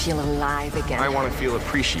just want to feel alive again. I want to feel I want to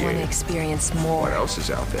appreciated. experience more. What else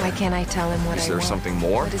is out there? Why can't I tell him what Is I there want? something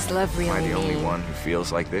more? What does love really Am I the mean? only one who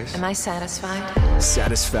feels like this? Am I satisfied?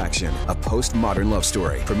 Satisfaction, a postmodern love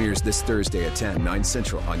story. Premieres this Thursday at 10, 9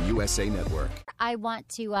 Central on USA Network. I want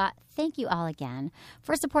to thank you all again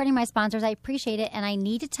for supporting my sponsors. I appreciate it. And I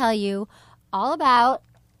need to tell you all about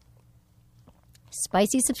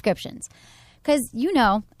Spicy Subscriptions. Because you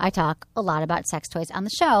know I talk a lot about sex toys on the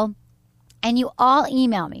show. And you all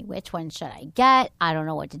email me, which one should I get? I don't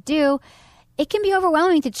know what to do. It can be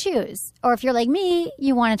overwhelming to choose. Or if you're like me,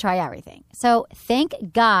 you want to try everything. So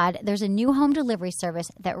thank God there's a new home delivery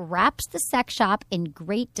service that wraps the sex shop in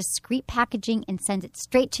great discreet packaging and sends it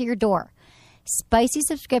straight to your door. Spicy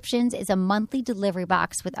Subscriptions is a monthly delivery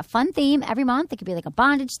box with a fun theme every month. It could be like a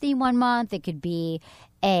bondage theme one month. It could be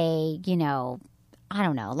a, I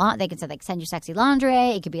don't know. They could say like send you sexy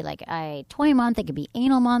lingerie. It could be like a toy month. It could be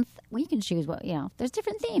anal month. Well, you can choose what, there's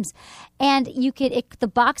different themes. And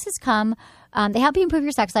the boxes come, they help you improve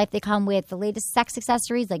your sex life. They come with the latest sex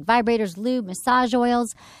accessories like vibrators, lube, massage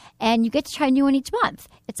oils, and you get to try a new one each month.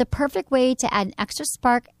 It's a perfect way to add an extra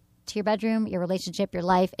spark to your bedroom, your relationship, your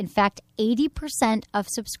life. In fact, 80% of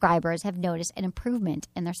subscribers have noticed an improvement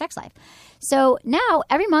in their sex life. So now,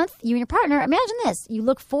 every month, you and your partner, imagine this. You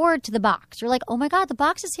look forward to the box. You're like, oh my God, the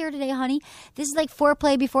box is here today, honey. This is like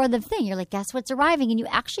foreplay before the thing. You're like, guess what's arriving? And you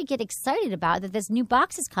actually get excited about that this new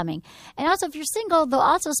box is coming. And also, if you're single, they'll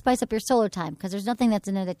also spice up your solo time because there's nothing that's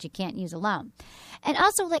in there that you can't use alone. And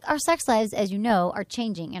also, like our sex lives, as you know, are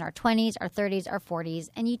changing in our 20s, our 30s, our 40s.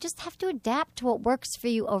 And you just have to adapt to what works for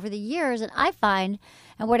you over the years. And I find,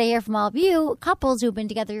 and what I hear from all of you, couples who've been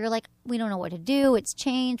together, you're like, we don't know what to do. It's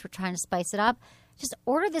changed. We're trying to spice it up. Just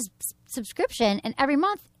order this subscription, and every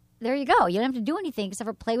month, there you go. You don't have to do anything except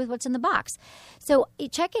for play with what's in the box. So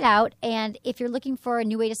check it out. And if you're looking for a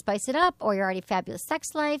new way to spice it up, or you're already fabulous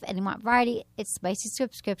sex life and you want variety, it's Spicy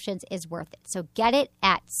Subscriptions is worth it. So get it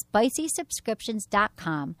at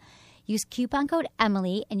spicysubscriptions.com. Use coupon code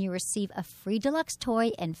Emily, and you receive a free deluxe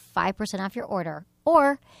toy and 5% off your order.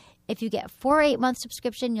 Or if you get a 4 or 8 month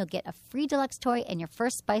subscription, you'll get a free deluxe toy and your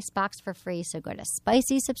first spice box for free. So go to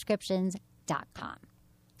spicysubscriptions.com.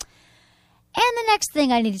 And the next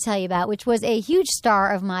thing I need to tell you about, which was a huge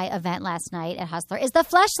star of my event last night at Hustler, is the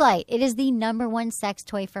Fleshlight. It is the #1 sex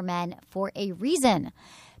toy for men for a reason.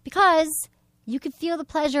 Because you can feel the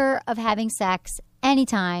pleasure of having sex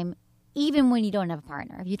anytime, even when you don't have a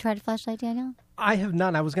partner. Have you tried a Fleshlight, Daniel? I have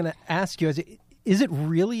not. I was going to ask you, is it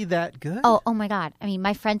really that good? Oh my God. I mean,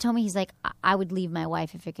 my friend told me, he's like, I would leave my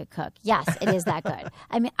wife if it could cook. Yes, it is that good.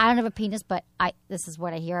 I mean, I don't have a penis, but this is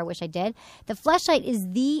what I hear. I wish I did. The Fleshlight is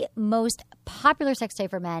the most popular sex toy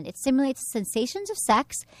for men. It simulates the sensations of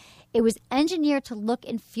sex. It was engineered to look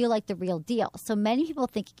and feel like the real deal. So many people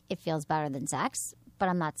think it feels better than sex. But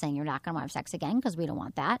I'm not saying you're not going to have sex again because we don't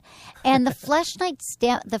want that. And the Fleshlight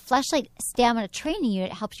Stamina Training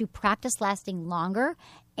Unit helps you practice lasting longer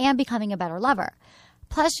and becoming a better lover.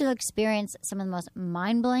 Plus, you'll experience some of the most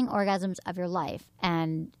mind-blowing orgasms of your life.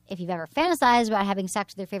 And if you've ever fantasized about having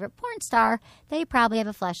sex with your favorite porn star, they probably have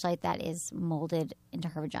a Fleshlight that is molded into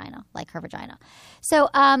her vagina, like her vagina. So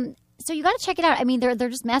you got to check it out. I mean, they're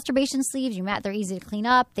just masturbation sleeves. They're easy to clean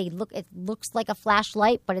up. It looks like a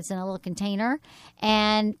flashlight, but it's in a little container,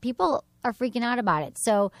 and people are freaking out about it.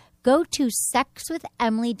 So go to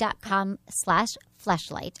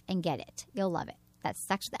sexwithemily.com/fleshlight and get it. You'll love it. That's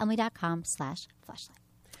sexwithemily.com/fleshlight.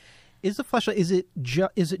 Is the Fleshlight, is it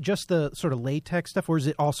just the sort of latex stuff, or is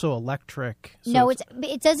it also electric? So No,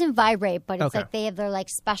 it doesn't vibrate, but it's Okay. like they have their like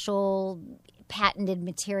special patented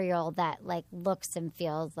material that like looks and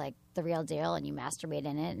feels like the real deal, and you masturbate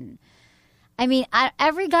in it. And I mean,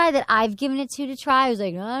 every guy that I've given it to try was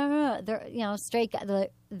like, no. They're straight.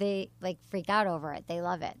 They like freak out over it. They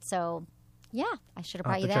love it. So yeah, I should have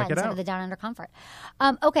brought you that instead of the Down Under Comfort.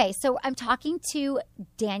 Okay, so I'm talking to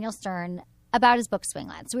Daniel Stern about his book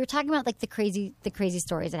Swingland. So we were talking about like the crazy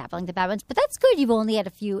stories that happen, like the bad ones. But that's good. You've only had a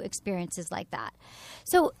few experiences like that.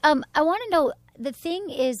 So I want to know, the thing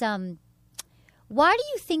is, Why do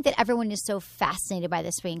you think that everyone is so fascinated by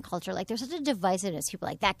the swinging culture? Like, there's such a divisiveness. People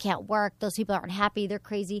are like, that can't work. Those people aren't happy. They're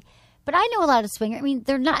crazy. But I know a lot of swingers. I mean,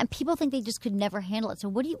 they're not. And people think they just could never handle it. So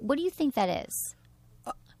what do you think that is?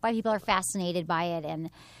 Why people are fascinated by it? And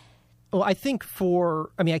well, I think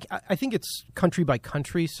I think it's country by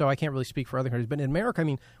country, so I can't really speak for other countries. But in America, I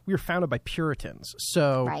mean, we were founded by Puritans.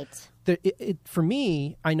 So for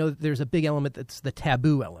me, I know that there's a big element that's the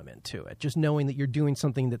taboo element to it, just knowing that you're doing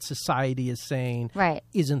something that society is saying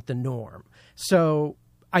isn't the norm. So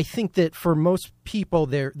I think that for most people,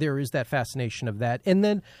 there is that fascination of that. And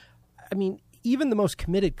then, I mean, even the most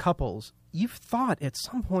committed couples, you've thought at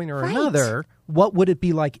some point or another, what would it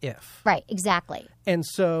be like if? Right, exactly. And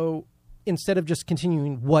so instead of just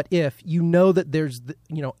continuing what if, you know that there's,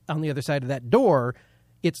 on the other side of that door,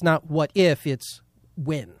 it's not what if, it's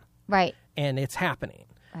when. Right. And it's happening.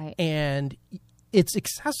 Right. And it's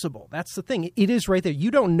accessible. That's the thing. It is right there.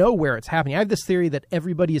 You don't know where it's happening. I have this theory that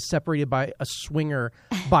everybody is separated by a swinger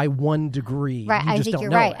by 1 degree. Right. I think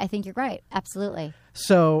you're right. I think you're right. Absolutely.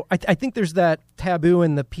 So I think there's that taboo,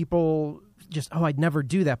 and the people just, I'd never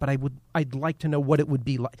do that, but I'd like to know what it would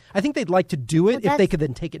be like. I think they'd like to do it if they could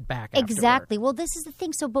then take it back Exactly. afterward. Well, this is the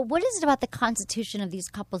thing. So, but what is it about the constitution of these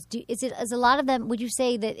couples? Is a lot of them, would you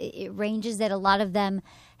say that it ranges that a lot of them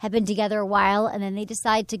have been together a while and then they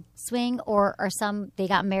decide to swing, or some they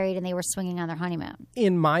got married and they were swinging on their honeymoon?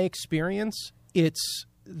 In my experience, it's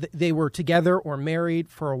they were together or married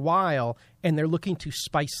for a while and they're looking to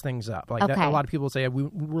spice things up. Like a lot of people say,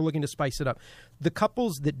 we're looking to spice it up. The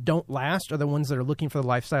couples that don't last are the ones that are looking for the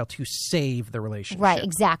lifestyle to save the relationship. Right,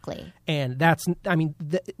 exactly. And that's,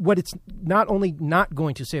 what it's not only not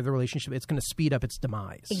going to save the relationship, it's going to speed up its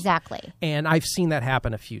demise. Exactly. And I've seen that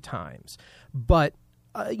happen a few times. But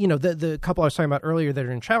the couple I was talking about earlier that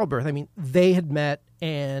are in childbirth, I mean, they had met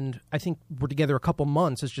and I think were together a couple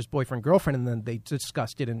months as just boyfriend, girlfriend, and then they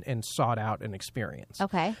discussed it and sought out an experience.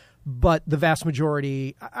 Okay. But the vast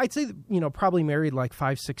majority, I'd say, probably married like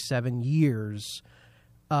 5, 6, 7 years,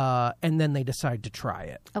 and then they decide to try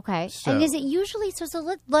it. Okay. So, and is it usually,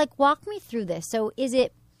 walk me through this. So is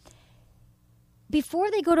it,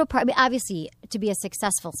 before they go to a party, obviously, to be a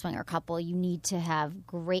successful swinger couple, you need to have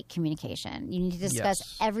great communication. You need to discuss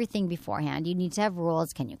everything beforehand. You need to have rules.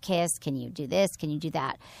 Can you kiss? Can you do this? Can you do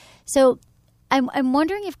that? So I'm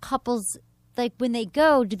wondering if couples, like when they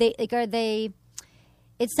go, are they,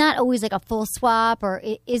 it's not always like a full swap, or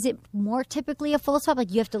is it more typically a full swap?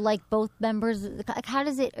 Like you have to like both members? Like how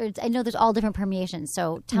does it, I know there's all different permeations.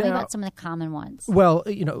 So tell me about some of the common ones. Well,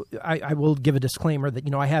 I will give a disclaimer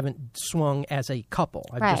that, I haven't swung as a couple.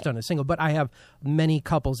 I've just done a single, but I have many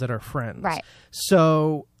couples that are friends. Right.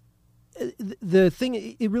 So the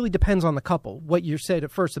thing, it really depends on the couple. What you said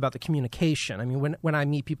at first about the communication. I mean, when I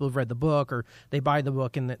meet people who've read the book or they buy the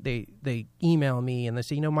book and they email me and they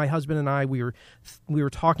say, my husband and I, we were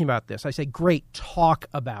talking about this. I say, great, talk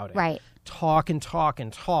about it. Right. Talk and talk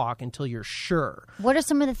and talk until you're sure. What are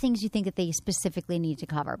some of the things you think that they specifically need to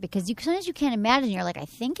cover? Because sometimes you can't imagine. You're like, I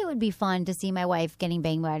think it would be fun to see my wife getting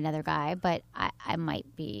banged by another guy, but I might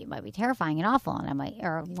be terrifying and awful, and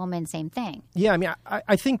or a woman, same thing. Yeah, I mean,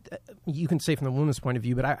 I think you can say from the woman's point of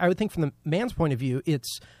view, but I would think from the man's point of view,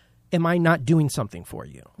 it's, am I not doing something for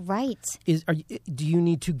you? Right. Do you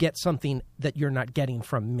need to get something that you're not getting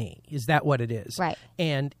from me? Is that what it is? Right.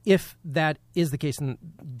 And if that is the case, then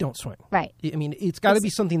don't swing. Right. I mean, it's got to be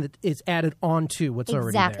something that is added onto what's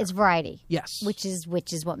already there. It's variety. Yes. Which is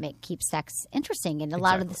what keeps sex interesting. And a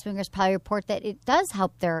lot of the swingers probably report that it does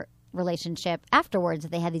help their relationship afterwards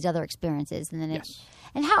if they had these other experiences. And then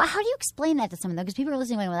and how do you explain that to someone, though? Because people are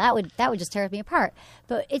listening going, well, that would just tear me apart.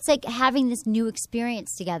 But it's like having this new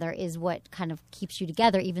experience together is what kind of keeps you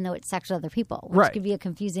together, even though it's sex with other people, which could be a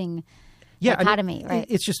confusing dichotomy, right?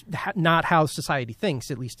 It's just not how society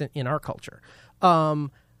thinks, at least in our culture. I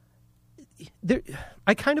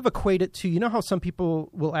kind of equate it to, how some people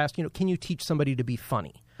will ask, can you teach somebody to be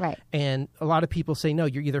funny? Right. And a lot of people say, no,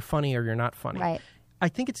 you're either funny or you're not funny. Right. I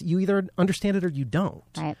think it's you either understand it or you don't.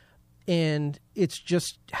 Right. And it's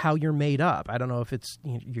just how you're made up. I don't know if it's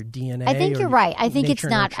your DNA. I think you're right. I think it's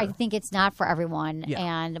not. Nurture. I think it's not for everyone.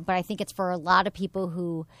 Yeah. But I think it's for a lot of people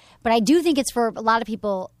who. But I do think it's for a lot of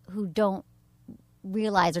people who don't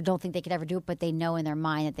realize or don't think they could ever do it, but they know in their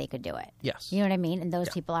mind that they could do it. Yes. You know what I mean? And those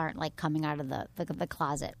people aren't like coming out of the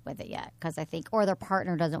closet with it yet, because I think, or their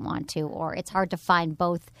partner doesn't want to, or it's hard to find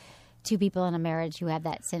both. Two people in a marriage who have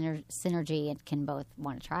that synergy and can both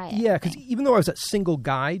want to try it. Yeah, because even though I was a single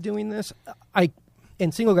guy doing this,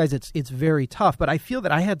 and single guys, it's very tough. But I feel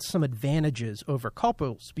that I had some advantages over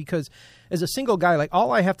couples because as a single guy, like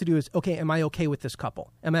all I have to do is, okay, am I okay with this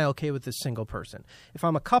couple? Am I okay with this single person? If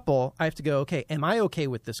I'm a couple, I have to go, okay, am I okay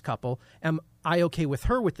with this couple? Am I okay with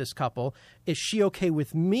her with this couple? Is she okay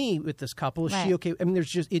with me with this couple? Is she okay? I mean,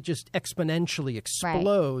 it just exponentially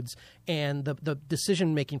explodes, and the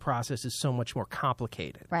decision making process is so much more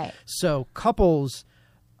complicated. Right. So couples.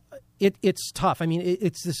 It's tough. I mean,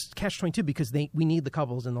 it's this catch-22 because we need the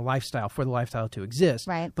couples in the lifestyle for the lifestyle to exist.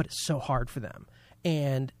 Right. But it's so hard for them,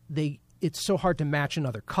 and it's so hard to match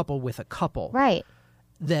another couple with a couple. Right.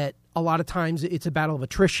 That a lot of times it's a battle of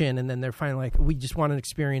attrition, and then they're finally like, we just want an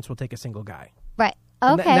experience. We'll take a single guy. Right.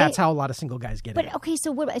 Okay. And that's how a lot of single guys get it. But okay,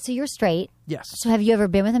 so so you're straight. Yes. So have you ever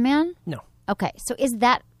been with a man? No. Okay. So is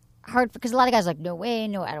that hard? Because a lot of guys are like, no way,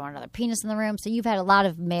 no, I don't want another penis in the room. So you've had a lot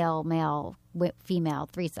of male, female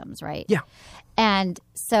threesomes, right? Yeah. And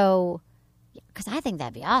so, because I think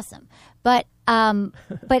that'd be awesome, but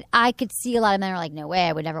I could see a lot of men are like, no way,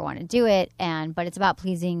 I would never want to do it. But it's about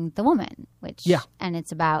pleasing the woman, and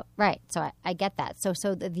it's about So I get that.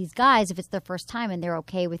 So these guys, if it's their first time and they're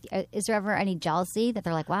okay with, is there ever any jealousy that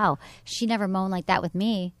they're like, wow, she never moaned like that with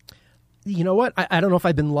me? You know what? I don't know if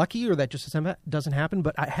I've been lucky or that just doesn't happen,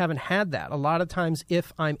 but I haven't had that. A lot of times,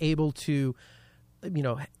 if I'm able to,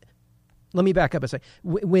 let me back up and say,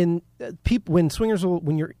 when swingers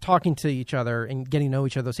when you're talking to each other and getting to know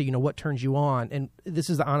each other, they'll say, what turns you on? And this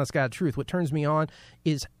is the honest God truth. What turns me on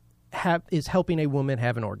is helping a woman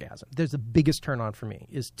have an orgasm. There's the biggest turn on for me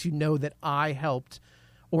is to know that I helped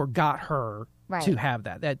or got her to have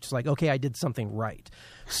that. That's like, okay, I did something right.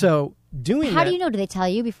 So doing How do you know? Do they tell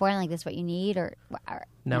you beforehand, like, this is what you need? Or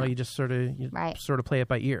no, you just sort of play it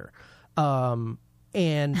by ear. And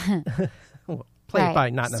play it by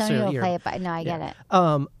not necessarily ear. Play it by, no, I get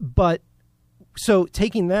it. But so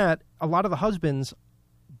taking that, a lot of the husbands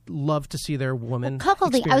love to see their woman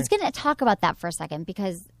cuckolding. I was going to talk about that for a second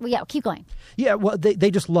because, keep going. Yeah, well,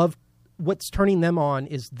 they just love what's turning them on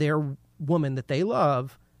is their woman that they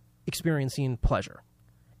love experiencing pleasure.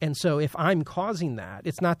 And so if I'm causing that,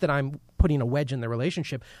 it's not that I'm putting a wedge in the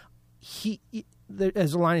relationship.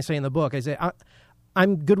 As Alani say in the book, I say,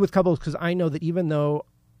 I'm good with couples because I know that even though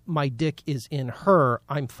my dick is in her,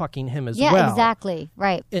 I'm fucking him as well. Yeah, exactly.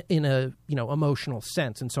 Right. In a, emotional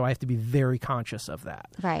sense. And so I have to be very conscious of that.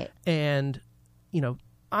 Right. And,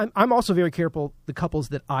 I'm also very careful the couples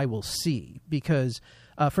that I will see because,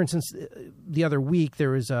 for instance, the other week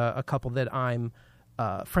there was a couple that I'm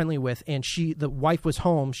friendly with, and the wife was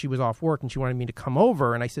home, she was off work, and she wanted me to come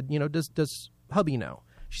over, and I said, does hubby know?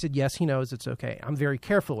 She said, yes, he knows, it's okay. I'm very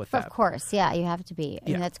careful with that. Of course, yeah, you have to be. I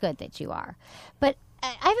mean, that's good that you are. But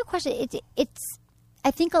I have a question.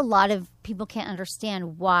 I think a lot of people can't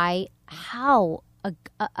understand how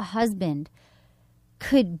a husband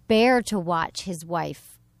could bear to watch his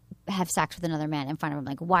wife have sex with another man in front of him.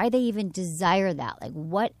 Like, why they even desire that? Like,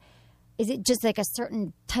 what is it? Just like a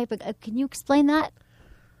certain type of? Can you explain that?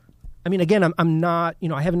 I mean, again, I'm not.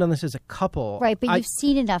 I haven't done this as a couple, right? But you've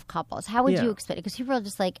seen enough couples. How would you explain it? Because people are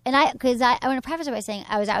just like, I want to preface it by saying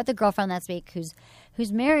I was out with a girlfriend last week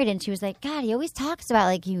who's married, and she was like, God, he always talks about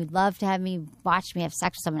like he would love to have me watch me have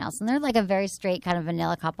sex with someone else, and they're like a very straight kind of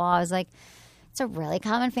vanilla couple. I was like, it's a really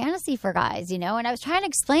common fantasy for guys, And I was trying to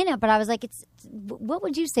explain it, but I was like, what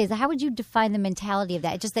would you say? How would you define the mentality of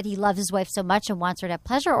that? Just that he loves his wife so much and wants her to have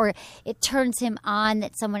pleasure, or it turns him on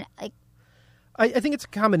that someone like. I think it's a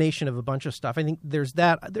combination of a bunch of stuff. I think there's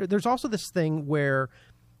that. There's also this thing where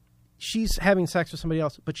she's having sex with somebody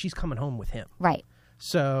else, but she's coming home with him. Right.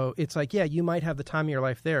 So it's like, yeah, you might have the time of your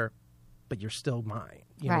life there, but you're still mine.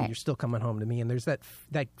 You're still coming home to me. And there's that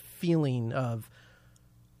feeling of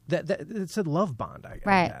that it's a love bond, I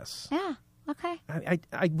guess. Yeah. Okay.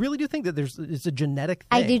 I really do think that it's a genetic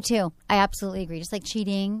thing. I do too. I absolutely agree. Just like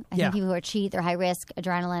cheating. I think people who cheat, they're high risk,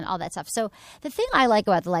 adrenaline, all that stuff. So the thing I like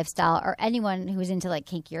about the lifestyle, or anyone who's into like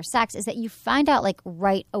kinkier sex, is that you find out like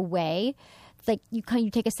right away. Like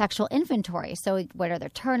you take a sexual inventory. So what are their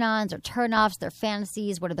turn-ons or turn-offs, their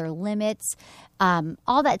fantasies, what are their limits,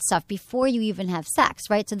 all that stuff before you even have sex,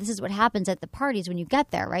 right? So this is what happens at the parties when you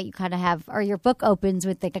get there, right? You kind of have, or your book opens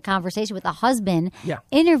with like a conversation with a husband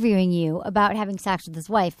interviewing you about having sex with his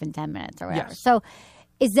wife in 10 minutes or whatever. Yes. So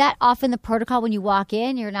is that often the protocol when you walk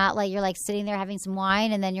in? You're not like, you're like sitting there having some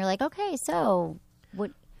wine and then you're like, okay, so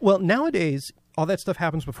what? Well, nowadays, all that stuff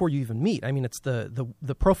happens before you even meet. I mean, it's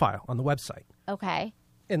the profile on the website. Okay.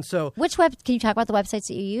 And so, can you talk about the websites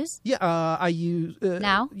that you use? Yeah, I use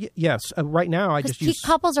now. Yes, right now I just use.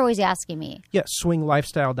 Couples are always asking me. Yeah,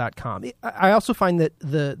 swinglifestyle.com. I also find that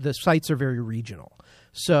the sites are very regional.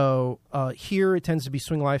 So here it tends to be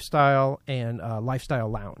Swing Lifestyle and Lifestyle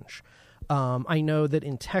Lounge. I know that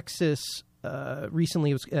in Texas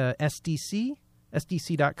recently it was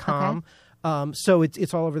SDC.com. Okay. So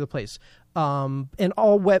it's all over the place. And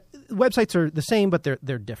all websites are the same, but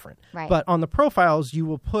they're different. Right. But on the profiles, you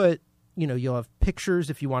will put, you'll have pictures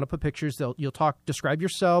if you want to put pictures. You'll describe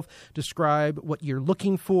yourself, describe what you're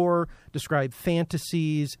looking for, describe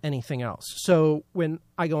fantasies, anything else. So when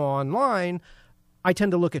I go online, I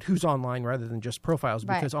tend to look at who's online rather than just profiles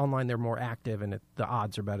because online they're more active and the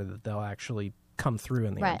odds are better that they'll actually come through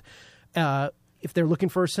in the end. If they're looking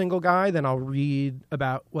for a single guy, then I'll read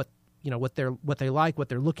about what they like, what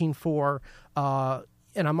they're looking for.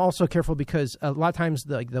 And I'm also careful because a lot of times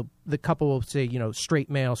the couple will say, straight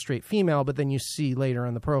male, straight female, but then you see later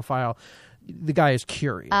in the profile, the guy is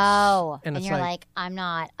curious. Oh, and you're like, I'm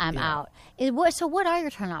not, I'm out. So what are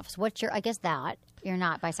your turnoffs? I guess that you're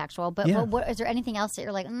not bisexual, but what is there anything else that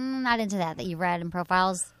you're like, not into that you read in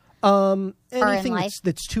profiles? Anything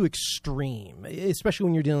that's too extreme, especially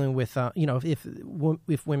when you're dealing with,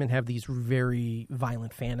 if women have these very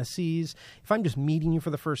violent fantasies. If I'm just meeting you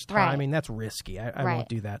for the first time, I mean, that's risky. I won't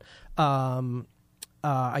do that.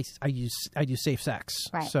 I do safe sex.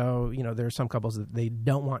 Right. So, there are some couples that they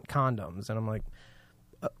don't want condoms, and I'm like,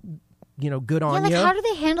 good on you. How do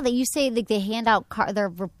they handle that? You say they hand out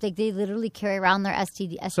they literally carry around their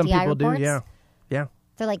STI Some people reports? do, yeah.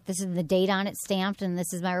 They're like, this is the date on it stamped, and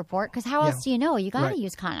this is my report. Because how else do you know? You got to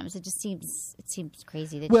use condoms. It seems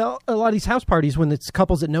crazy. Well, a lot of these house parties, when it's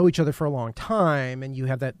couples that know each other for a long time, and you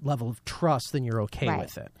have that level of trust, then you're okay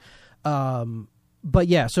with it. But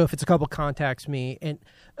yeah, so if it's a couple contacts me, and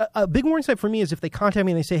a big warning sign for me is if they contact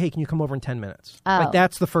me and they say, "Hey, can you come over in 10 minutes?" Like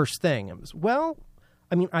that's the first thing. Well,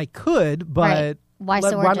 I mean, I could, but why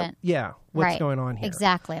so urgent? What's going on here?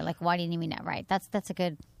 Exactly. Like, why do you need me now? Right. That's a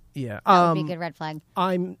good. Yeah, that would be a good red flag.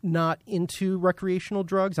 I'm not into recreational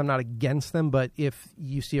drugs. I'm not against them, but if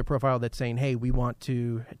you see a profile that's saying, "Hey, we want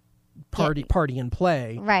to party and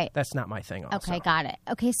play," that's not my thing. Also. Okay, got it.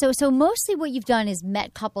 Okay, so mostly what you've done is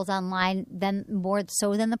met couples online, then more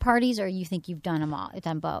so than the parties, or you think you've done them all,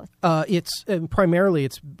 done both? It's primarily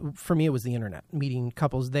for me. It was the internet, meeting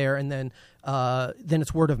couples there, and then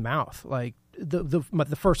it's word of mouth. Like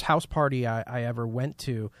the first house party I ever went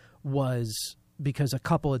to was because a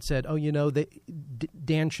couple had said, "Oh,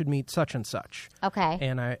 Dan should meet such and such." Okay.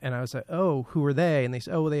 And I was like, "Oh, who are they?" And they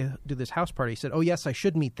said, "Oh, they do this house party." He said, "Oh, yes, I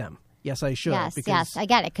should meet them. Yes, I should." Yes, I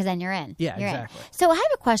get it, because then you're in. Yeah, exactly. In. So I have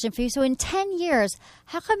a question for you. So in 10 years,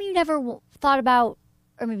 how come you never thought about,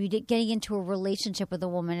 or maybe getting into a relationship with a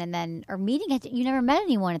woman or meeting you never met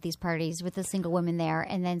anyone at these parties with the single women there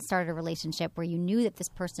and then started a relationship where you knew that this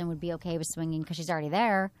person would be okay with swinging because she's already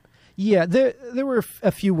there? Yeah, there were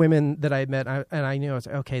a few women that I had met, and I knew I was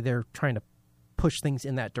like, okay, they're trying to push things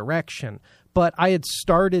in that direction. But I had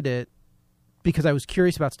started it because I was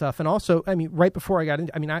curious about stuff, and also, I mean, right before I got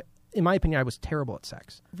into, in my opinion, I was terrible at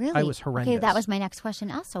sex. Really? I was horrendous. Okay, that was my next question.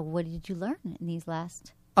 Also, what did you learn in these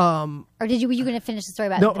last? Or were you going to finish the story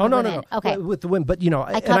about the women? No. Okay, with the women, but and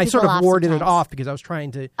I sort of warded it off because I was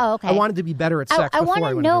trying to. Oh, okay. I wanted to be better at sex. I want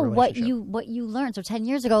to know what you learned. So 10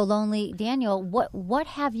 years ago, Lonely Daniel, what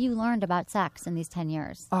have you learned about sex in these 10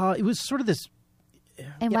 years? It was sort of this.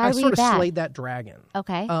 And why I were sort you of bad? slayed that dragon.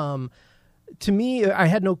 Okay. To me,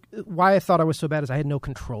 why I thought I was so bad is I had no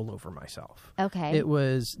control over myself. Okay.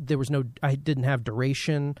 I didn't have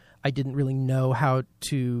duration. I didn't really know how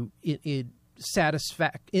to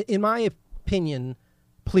in my opinion,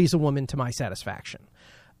 please a woman to my satisfaction.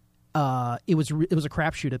 It was a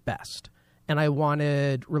crapshoot at best, and I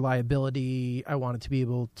wanted reliability. I wanted to be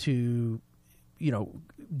able to,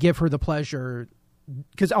 give her the pleasure.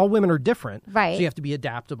 Because all women are different, right? So you have to be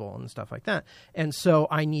adaptable and stuff like that. And so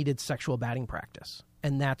I needed sexual batting practice,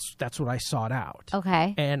 and that's what I sought out.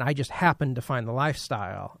 Okay. And I just happened to find the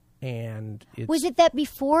lifestyle. And was it that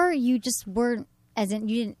before you just weren't, as in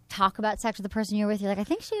you didn't talk about sex with the person you were with? You're like, I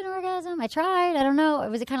think she had an orgasm. I tried. I don't know. Or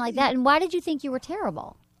was it kind of like that? And why did you think you were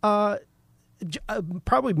terrible?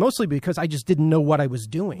 Probably mostly because I just didn't know what I was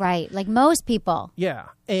doing. Right, like most people. Yeah,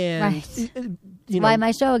 and why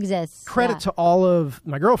my show exists. Credit to all of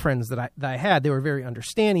my girlfriends that I had; they were very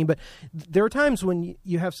understanding. But there are times when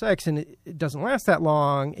you have sex and it doesn't last that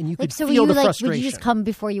long, and you could feel the frustration. Would you just come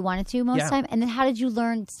before you wanted to most time? And then how did you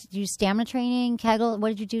learn? Did you stamina training, Kegel? What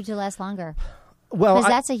did you do to last longer? Well, because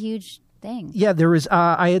that's a huge thing. Yeah, there is.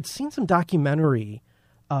 I had seen some documentary.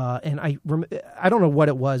 And I don't know what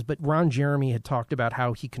it was, but Ron Jeremy had talked about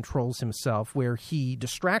how he controls himself, where he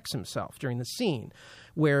distracts himself during the scene,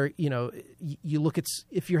 where, you look at,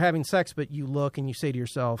 if you're having sex, but you look and you say to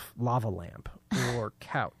yourself, lava lamp, or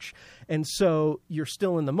couch. And so you're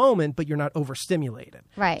still in the moment, but you're not overstimulated.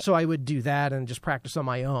 Right. So I would do that and just practice on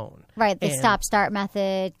my own. Right. The stop-start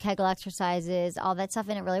method, Kegel exercises, all that stuff,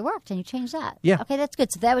 and it really worked, and you changed that. Yeah. Okay, that's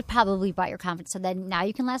good. So that would probably brought your confidence. So then now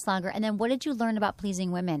you can last longer. And then what did you learn about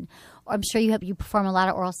pleasing women? I'm sure you perform a lot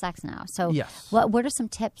of oral sex now. So yes. What are some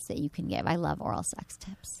tips that you can give? I love oral sex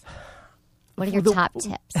tips. What are your top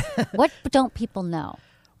tips? What don't people know?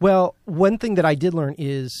 Well, one thing that I did learn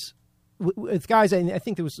is with guys, I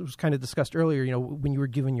think it was kind of discussed earlier, when you were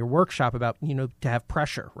giving your workshop about, to have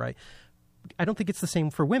pressure, right? I don't think it's the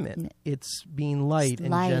same for women. It's being light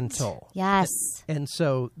and gentle. Yes. And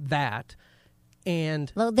so that.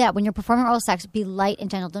 And when you're performing oral sex, be light and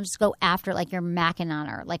gentle. Don't just go after like you're macking on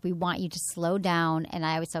her. Like we want you to slow down. And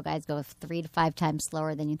I always tell guys go 3 to 5 times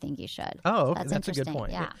slower than you think you should. Oh, okay. So That's a good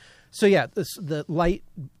point. Yeah. So the light,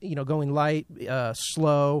 going light,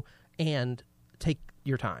 slow, and take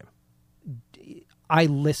your time. I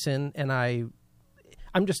listen and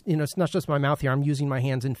I'm just, it's not just my mouth here. I'm using my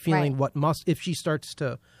hands and feeling if she starts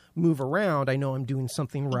to move around, I know I'm doing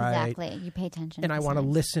something right. Exactly. You pay attention. And I want to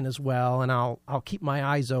listen as well. And I'll keep my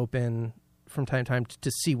eyes open from time to time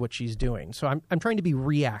to see what she's doing. So I'm trying to be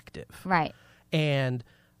reactive. Right. And,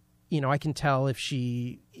 I can tell if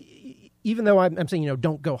she, even though I'm saying,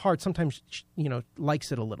 don't go hard, sometimes,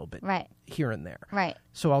 likes it a little bit. Right. Here and there. Right.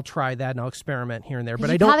 So I'll try that and I'll experiment here and there. But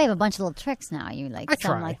you I don't. probably have a bunch of little tricks now. You like I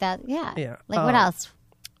something try. like that. Yeah. Yeah. Like what else?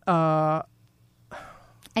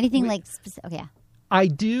 Anything like specific? Yeah. I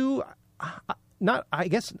do. I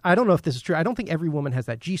guess I don't know if this is true. I don't think every woman has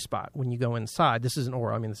that G spot when you go inside. This isn't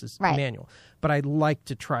oral. I mean, this is manual. But I'd like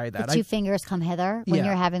to try that. The 2 fingers come hither when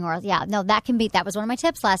you're having oral. Yeah, no, that was one of my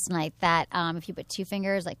tips last night. That if you put 2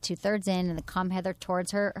 fingers like 2/3 in and the come hither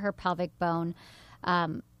towards her pelvic bone,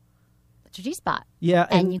 it's your G spot. Yeah,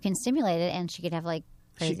 and you can stimulate it, and she could have like.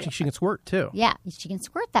 She can squirt too. Yeah, she can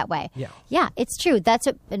squirt that way. Yeah, it's true.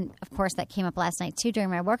 And of course that came up last night too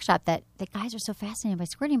during my workshop. That the guys are so fascinated by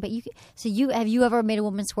squirting. But have you ever made a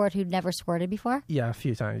woman squirt who'd never squirted before? Yeah, a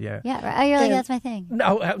few times. Yeah. Yeah. Right. Oh, you're like that's my thing.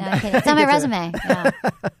 No, it's on my resume.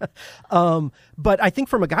 Yeah. But I think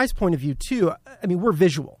from a guy's point of view too. I mean, we're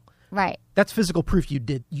visual. Right. That's physical proof you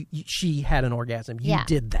did. She had an orgasm. You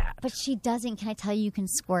did that. But she doesn't. Can I tell you can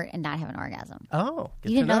squirt and not have an orgasm? Oh,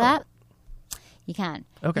 you didn't know that? You can.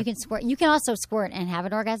 Okay. You can squirt. You can also squirt and have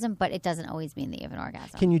an orgasm, but it doesn't always mean that you have an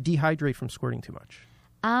orgasm. Can you dehydrate from squirting too much?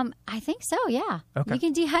 I think so, yeah. Okay. You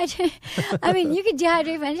can dehydrate. I mean, you can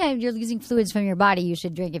dehydrate from anytime you're losing fluids from your body. You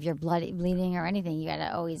should drink if you're bleeding or anything. You got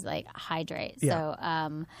to always hydrate. Yeah.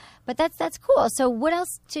 So, but that's cool. So what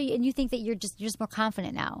else? And you think that you're just more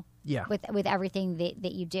confident now? Yeah. With everything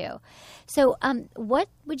that you do. So, what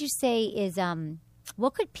would you say is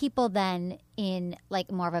what could people then in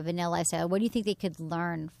more of a vanilla lifestyle? What do you think they could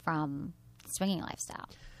learn from the swinging lifestyle?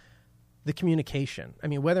 The communication. I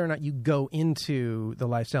mean, whether or not you go into the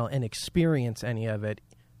lifestyle and experience any of it,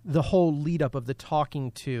 the whole lead up of the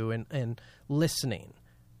talking to and listening,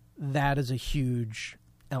 that is a huge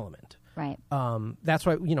element. Right. That's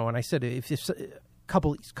why, when I said if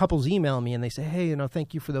couples email me and they say, hey,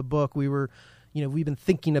 thank you for the book. We were, we've been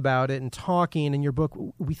thinking about it and talking, and your book,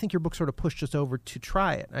 we think your book sort of pushed us over to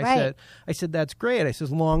try it. And I said, that's great. I said,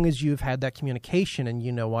 as long as you've had that communication and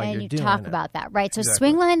you know why you're doing it. And you talk about that, right? So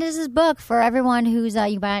Exactly. Swingland is his book for everyone who's, you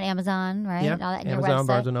can buy it on Amazon, right? Yeah, All that, and Amazon, your website.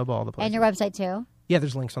 Barnes & Noble, all the places. And your website too? Yeah,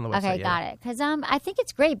 there's links on the website. Okay, got it. Because I think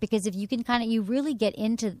it's great because if you can you really get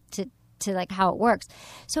into to how it works.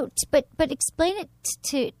 So, but explain it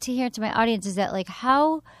to my audience is that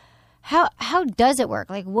how does it work?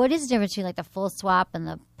 What is the difference between the full swap and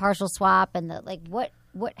the partial swap and the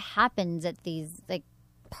what happens at these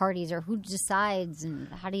parties, or who decides, and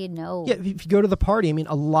how do you know? Yeah, if you go to the party, I mean,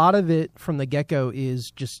 a lot of it from the get-go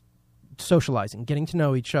is just socializing, getting to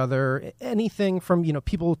know each other, anything from,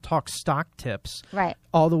 people talk stock tips, right,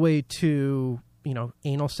 all the way to,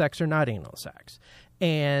 anal sex or not anal sex.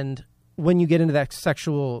 And when you get into that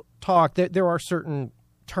sexual talk, there are certain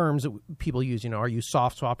terms that people use. Are you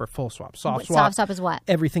soft swap or full swap? Soft swap is what?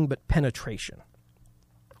 Everything but penetration.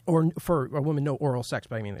 Or for a woman, no oral sex,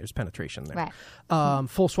 but I mean, there's penetration there. Right.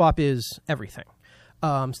 Full swap is everything.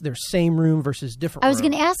 So there's same room versus different room. I was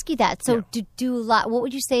going to ask you that. So do a lot. What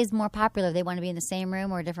would you say is more popular? They want to be in the same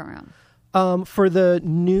room or a different room? For the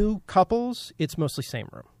new couples, it's mostly same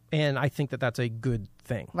room. And I think that that's a good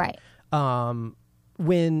thing. Right.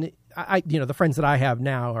 When the friends that I have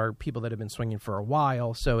now are people that have been swinging for a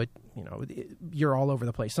while, so you're all over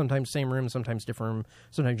the place. Sometimes same room, sometimes different room.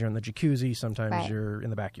 Sometimes you're in the jacuzzi, sometimes you're in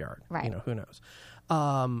the backyard. Right. Who knows?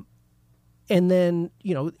 And then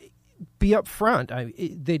be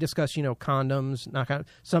upfront. They discuss, condoms. Not kind of,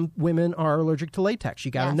 some women are allergic to latex.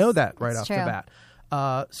 You got to know that right off the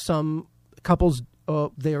bat. Some couples,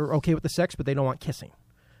 they're okay with the sex, but they don't want kissing.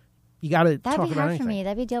 You got to talk about anything. That'd be hard for me.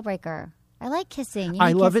 That'd be a deal breaker. I like kissing.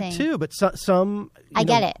 I love it too, but some I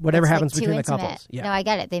get it. Whatever it's happens like between intimate. the couples. Yeah. No, I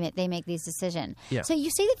get it. They make these decisions. Yeah. So you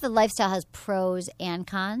say that the lifestyle has pros and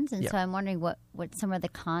cons, and Yeah. so I'm wondering what some of the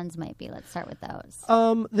cons might be. Let's start with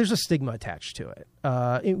those. There's a stigma attached to it.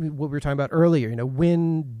 What we were talking about earlier,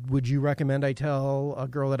 when would you recommend I tell a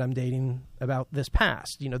girl that I'm dating about this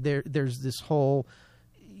past? There's this whole,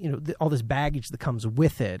 all this baggage that comes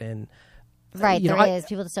with it, and right, there is.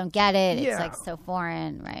 People just don't get it. It's like so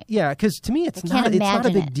foreign, right? Yeah, because to me, it's not a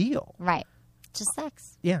big deal. Right, just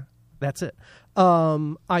sex. Yeah, that's it.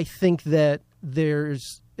 I think that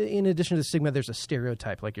there's, in addition to the stigma, there's a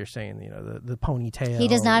stereotype, like you're saying. The ponytail. He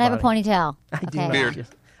does not have a ponytail. I do. Okay. Beard.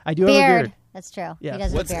 I do have a beard. That's true. Yeah. He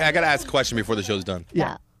does have a beard. I got to ask a question before the show's done.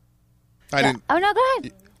 Yeah. I didn't. Oh no, go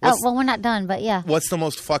ahead. Well, we're not done, but yeah. What's the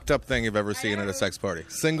most fucked up thing you've ever seen at a sex party?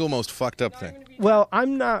 Single most fucked up thing. Well,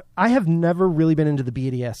 I have never really been into the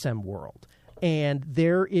BDSM world. And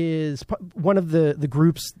there is one of the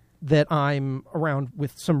groups that I'm around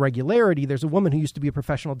with some regularity. There's a woman who used to be a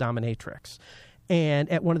professional dominatrix. And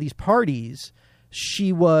at one of these parties,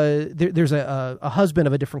 she was there's a husband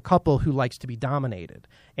of a different couple who likes to be dominated.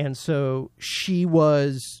 And so she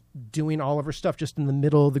was doing all of her stuff just in the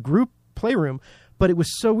middle of the group playroom. But it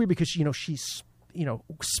was so weird because, she's,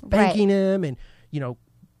 spanking him and,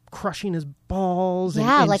 crushing his balls.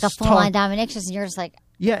 Yeah, and like a full-on dominatrix. And you're just like...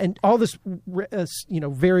 Yeah, and all this,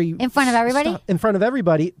 very... In front of everybody? In front of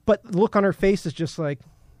everybody. But the look on her face is just like,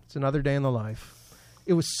 it's another day in the life.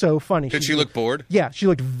 It was so funny. Did she look bored? Yeah, she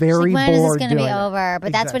looked very bored. When is this going to be over?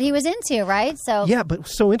 But that's what he was into, right? So yeah, but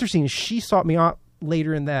so interesting. She sought me out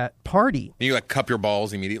later in that party. You cup your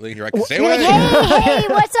balls immediately. You're like, stay you're away. Like, hey,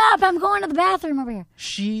 what's up? I'm going to the bathroom over here.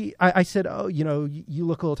 I said, oh, you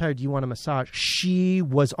look a little tired. Do you want a massage? She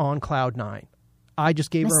was on cloud 9. I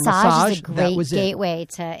just gave her a massage. Is a great that was gateway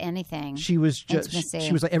to anything. She was just,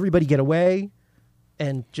 she was like, everybody get away.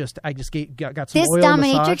 And I just got some this oil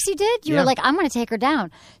dominatrix massage. you did? You were like, I'm going to take her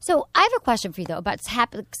down. So I have a question for you, though, about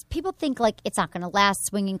people think like it's not going to last,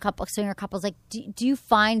 swinger couples. Like, do you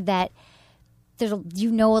find that there's a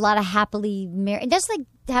lot of happily married, just like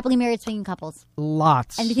happily married swinging couples?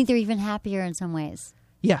 Lots. And do you think they're even happier in some ways?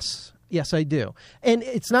 Yes. Yes, I do. And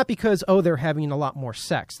it's not because, they're having a lot more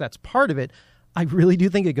sex. That's part of it. I really do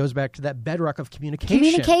think it goes back to that bedrock of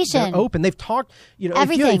communication. They're open. They've talked,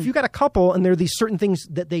 everything. If you got a couple and there are these certain things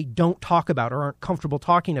that they don't talk about or aren't comfortable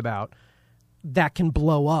talking about, that can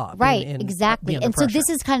blow up. Right, exactly. And so this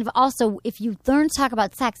is kind of also, if you learn to talk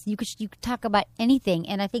about sex, you could talk about anything.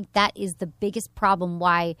 And I think that is the biggest problem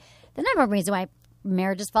the number of reasons why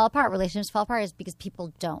marriages fall apart, relationships fall apart, is because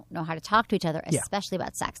people don't know how to talk to each other, especially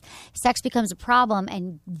about sex. Sex becomes a problem,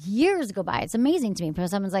 and years go by. It's amazing to me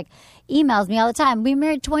because someone's like, emails me all the time. We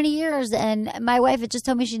married 20 years, and my wife had just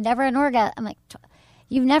told me she never had an orgasm. I'm like,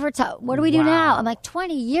 you've never what do we do now? I'm like,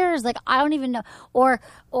 20 years? Like, I don't even know. Or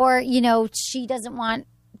she doesn't want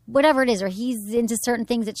whatever it is, or he's into certain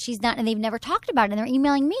things that she's not, and they've never talked about it, and they're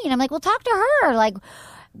emailing me, and I'm like, well, talk to her. Like,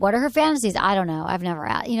 what are her fantasies? I don't know. I've never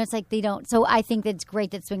asked. It's like they don't. So I think that it's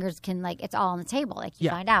great that swingers can, like, it's all on the table. Like, you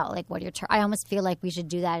find out, like, what I almost feel like we should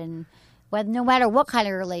do that no matter what kind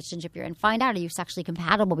of relationship you're in. Find out, are you sexually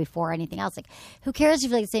compatible before anything else? Like, who cares if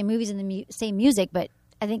you like the same movies and the same music? But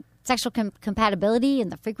I think sexual compatibility and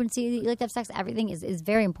the frequency that you like to have sex, everything is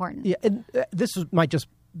very important. Yeah, and this might just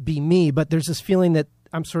be me, but there's this feeling that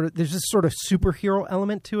there's this sort of superhero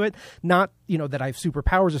element to it. Not, that I have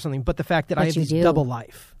superpowers or something, but the fact that I have this double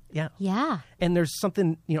life. Yeah. Yeah. And there's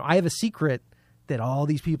something, I have a secret that all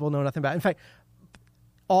these people know nothing about. In fact,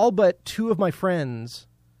 all but 2 of my friends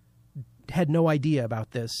had no idea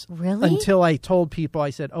about this. Really? Until I told people, I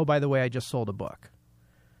said, oh, by the way, I just sold a book.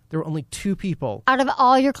 There were only 2 people. Out of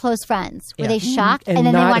all your close friends, were they shocked? And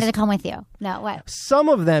then they wanted to come with you? No, what? Some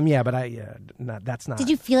of them, yeah, but that's not. Did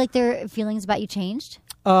you feel like their feelings about you changed?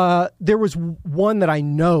 There was one that I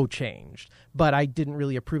know changed, but I didn't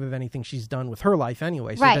really approve of anything she's done with her life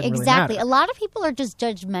anyway. So right, it exactly. Really a lot of people are just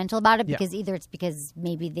judgmental about it because either it's because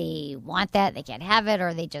maybe they want that, they can't have it,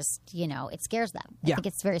 or they just, it scares them. I think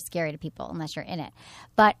it's very scary to people unless you're in it.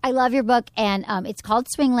 But I love your book, and it's called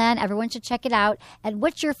Swingland. Everyone should check it out. And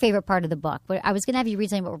what's your favorite part of the book? I was going to have you read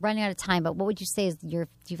something, but we're running out of time. But what would you say is do you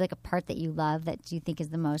have like a part that you love that you think is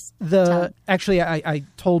the most Actually, I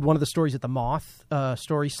told one of the stories at the Moth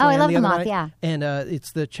story slam. Oh, I love the the other Moth, night, and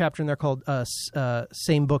it's the chapter in there called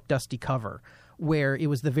Same Book, Dusty Cover, where it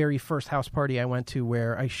was the very first house party I went to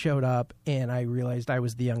where I showed up and I realized I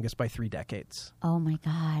was the youngest by 3 decades. Oh, my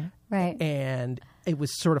God. Right. And it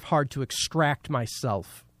was sort of hard to extract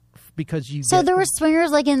myself because So there were swingers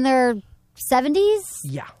like in their 70s?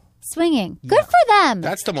 Yeah. Swinging. Good for them.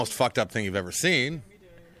 That's the most fucked up thing you've ever seen.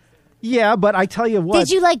 Yeah, but I tell you what. Did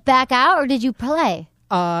you like back out or did you play?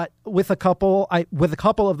 With a couple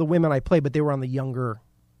of the women I played, but they were on the younger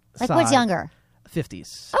Like side. what's younger?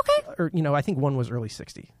 50s. Okay. Or, I think one was early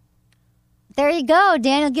 60. There you go.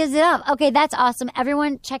 Daniel gives it up. Okay, that's awesome.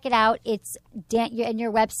 Everyone check it out. It's and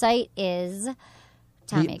your website is,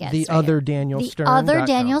 tell me again. The other Daniel Stern.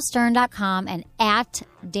 otherdanielstern.com and at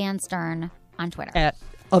Dan Stern on Twitter. At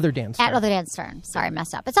Other Dan Stern. At Other Dan Stern. Sorry, I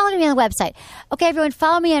messed up. It's all going to be on the website. Okay, everyone,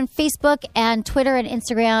 follow me on Facebook and Twitter and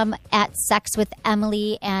Instagram at Sex with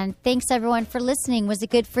Emily. And thanks, everyone, for listening. Was it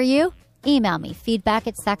good for you? Email me,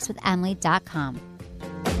 feedback@sexwithemily.com.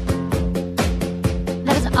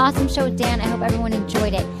 That was an awesome show with Dan. I hope everyone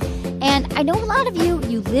enjoyed it. And I know a lot of you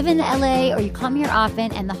live in LA or you come here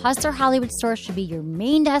often, and the Hustler Hollywood store should be your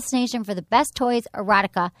main destination for the best toys,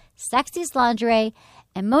 erotica, sexiest lingerie,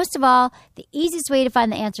 and most of all, the easiest way to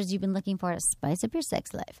find the answers you've been looking for to spice up your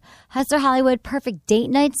sex life. Hustler Hollywood, perfect date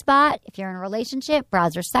night spot. If you're in a relationship,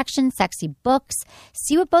 browser section, sexy books.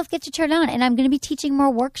 See what both get you turned on. And I'm going to be teaching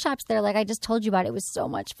more workshops there like I just told you about. It was so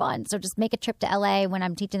much fun. So just make a trip to LA when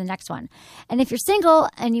I'm teaching the next one. And if you're single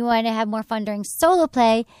and you want to have more fun during solo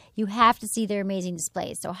play, you have to see their amazing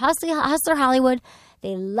displays. So Hustler Hollywood,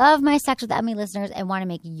 they love my Sex with Emily listeners and want to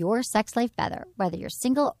make your sex life better, whether you're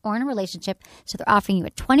single or in a relationship. So they're offering you a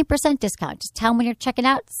 20% discount. Just tell them when you're checking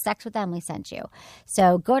out, Sex with Emily sent you.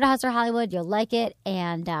 So go to Hustler Hollywood. You'll like it.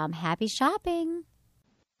 And happy shopping.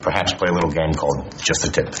 Perhaps play a little game called Just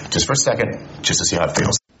a Tip. Just for a second, just to see how it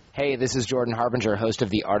feels. Hey, this is Jordan Harbinger, host of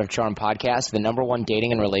the Art of Charm podcast, the #1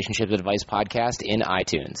 dating and relationship advice podcast in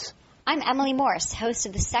iTunes. I'm Emily Morse, host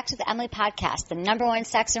of the Sex with Emily podcast, the #1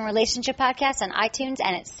 sex and relationship podcast on iTunes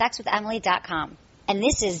and at sexwithemily.com. And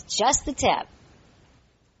this is Just the Tip.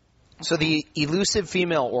 So the elusive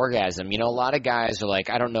female orgasm, a lot of guys are like,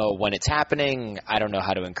 I don't know when it's happening. I don't know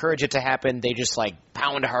how to encourage it to happen. They just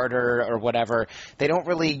pound harder or whatever. They don't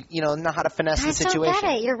really, know how to finesse the situation. I don't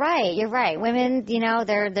get it. You're right. Women,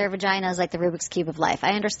 their vagina is like the Rubik's Cube of life.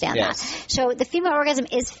 I understand that. So the female orgasm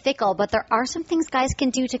is fickle, but there are some things guys can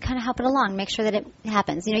do to kind of help it along, make sure that it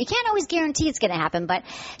happens. You can't always guarantee it's going to happen, but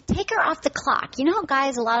take her off the clock. You know how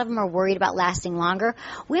guys, a lot of them are worried about lasting longer?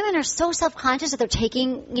 Women are so self-conscious that they're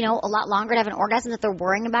taking, a lot longer to have an orgasm that they're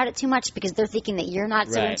worrying about it too much because they're thinking that you're not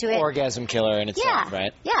so into it. Orgasm killer in itself,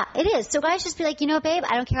 right? Yeah, it is. So guys just be like, babe,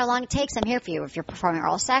 I don't care how long it takes. I'm here for you. If you're performing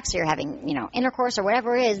oral sex or you're having, intercourse or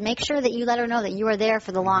whatever it is, make sure that you let her know that you are there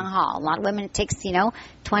for the long haul. A lot of women, it takes,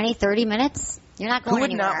 20, 30 minutes. You're not going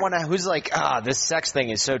anywhere. Who would not want to, who's like, this sex thing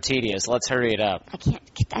is so tedious. Let's hurry it up.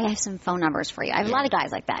 I have some phone numbers for you. I have a lot of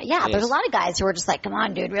guys like that. Yeah, there's a lot of guys who are just like, come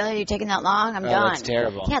on, dude, really? Are you taking that long? I'm done. That's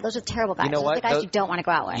terrible. Yeah, those are terrible guys. You know those what? are the guys you don't want to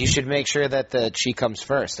go out with. You should make sure that she comes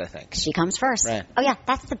first, I think. She comes first. Right. Oh, yeah,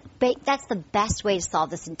 that's the best way to solve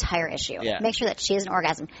this entire issue. Yeah. Make sure that she has an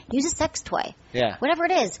orgasm. Use a sex toy. Yeah. Whatever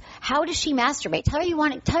it is. How does she masturbate? Tell her you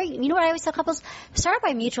want it. You know what I always tell couples? Start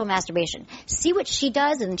by mutual masturbation. See what she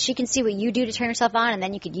does, and she can see what you do to turn yourself on, and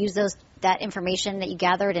then you could use that information that you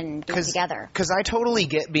gathered and do it together. Because I totally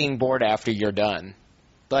get being bored after you're done.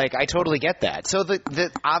 I totally get that. So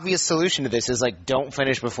the obvious solution to this is, don't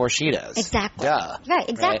finish before she does. Exactly. Duh. Right,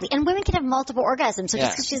 exactly. Right? And women can have multiple orgasms. So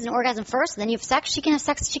just because she's an orgasm first, and then you have sex, she can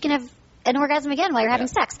have an orgasm again while you're having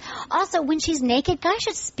sex. Also, when she's naked, guys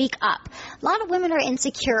should speak up. A lot of women are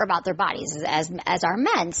insecure about their bodies, as are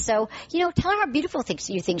men. So, tell her how beautiful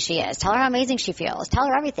you think she is. Tell her how amazing she feels. Tell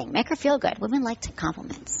her everything. Make her feel good. Women like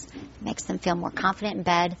compliments. It makes them feel more confident in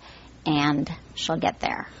bed, and she'll get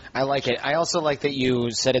there. I like it. I also like that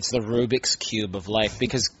you said it's the Rubik's Cube of life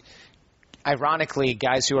because ironically,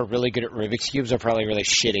 guys who are really good at Rubik's Cubes are probably really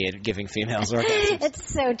shitty at giving females orgasms.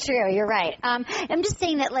 It's so true. You're right. I'm just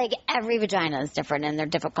saying that, every vagina is different and they're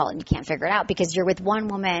difficult and you can't figure it out because you're with one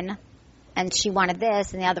woman and she wanted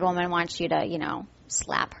this and the other woman wants you to,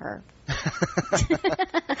 slap her.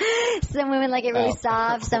 Some women like it really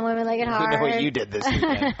soft. Some women like it hard. You know what you did this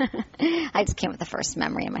weekend. I just came with the first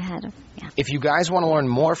memory in my head. If you guys want to learn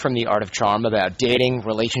more from the Art of Charm about dating,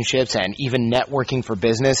 relationships, and even networking for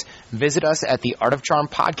business, visit us at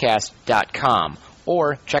theartofcharmpodcast.com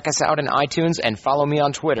or check us out on iTunes and follow me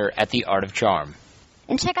on Twitter at The Art of Charm.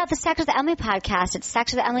 And check out the Sex with Emily podcast at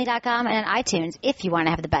sexwithemily.com and on iTunes if you want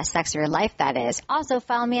to have the best sex of your life, that is. Also,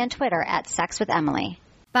 follow me on Twitter at Sex with Emily.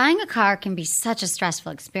 Buying a car can be such a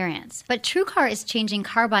stressful experience, but TrueCar is changing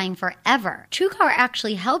car buying forever. TrueCar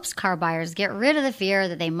actually helps car buyers get rid of the fear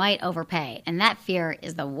that they might overpay, and that fear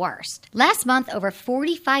is the worst. Last month, over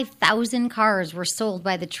 45,000 cars were sold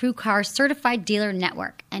by the TrueCar Certified Dealer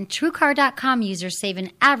Network, and TrueCar.com users save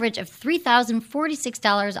an average of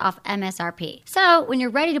 $3,046 off MSRP. So, when you're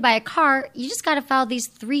ready to buy a car, you just gotta follow these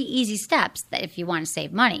 3 easy steps that if you want to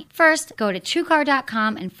save money. First, go to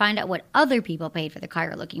TrueCar.com and find out what other people paid for the car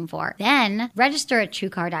you're looking for. Then, register at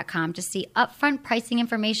TrueCar.com to see upfront pricing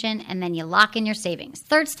information, and then you lock in your savings.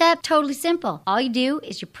 Third step, totally simple. All you do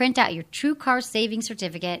is you print out your TrueCar savings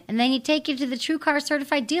certificate, and then you take it to the TrueCar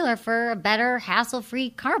certified dealer for a better,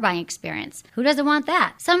 hassle-free car buying experience. Who doesn't want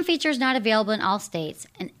that? Some features not available in all states,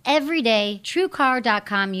 and every day,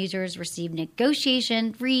 TrueCar.com users receive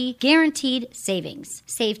negotiation-free, guaranteed savings.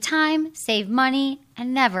 Save time, save money,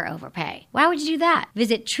 and never overpay. Why would you do that?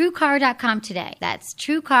 Visit TrueCar.com today. That's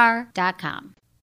TrueCar.com.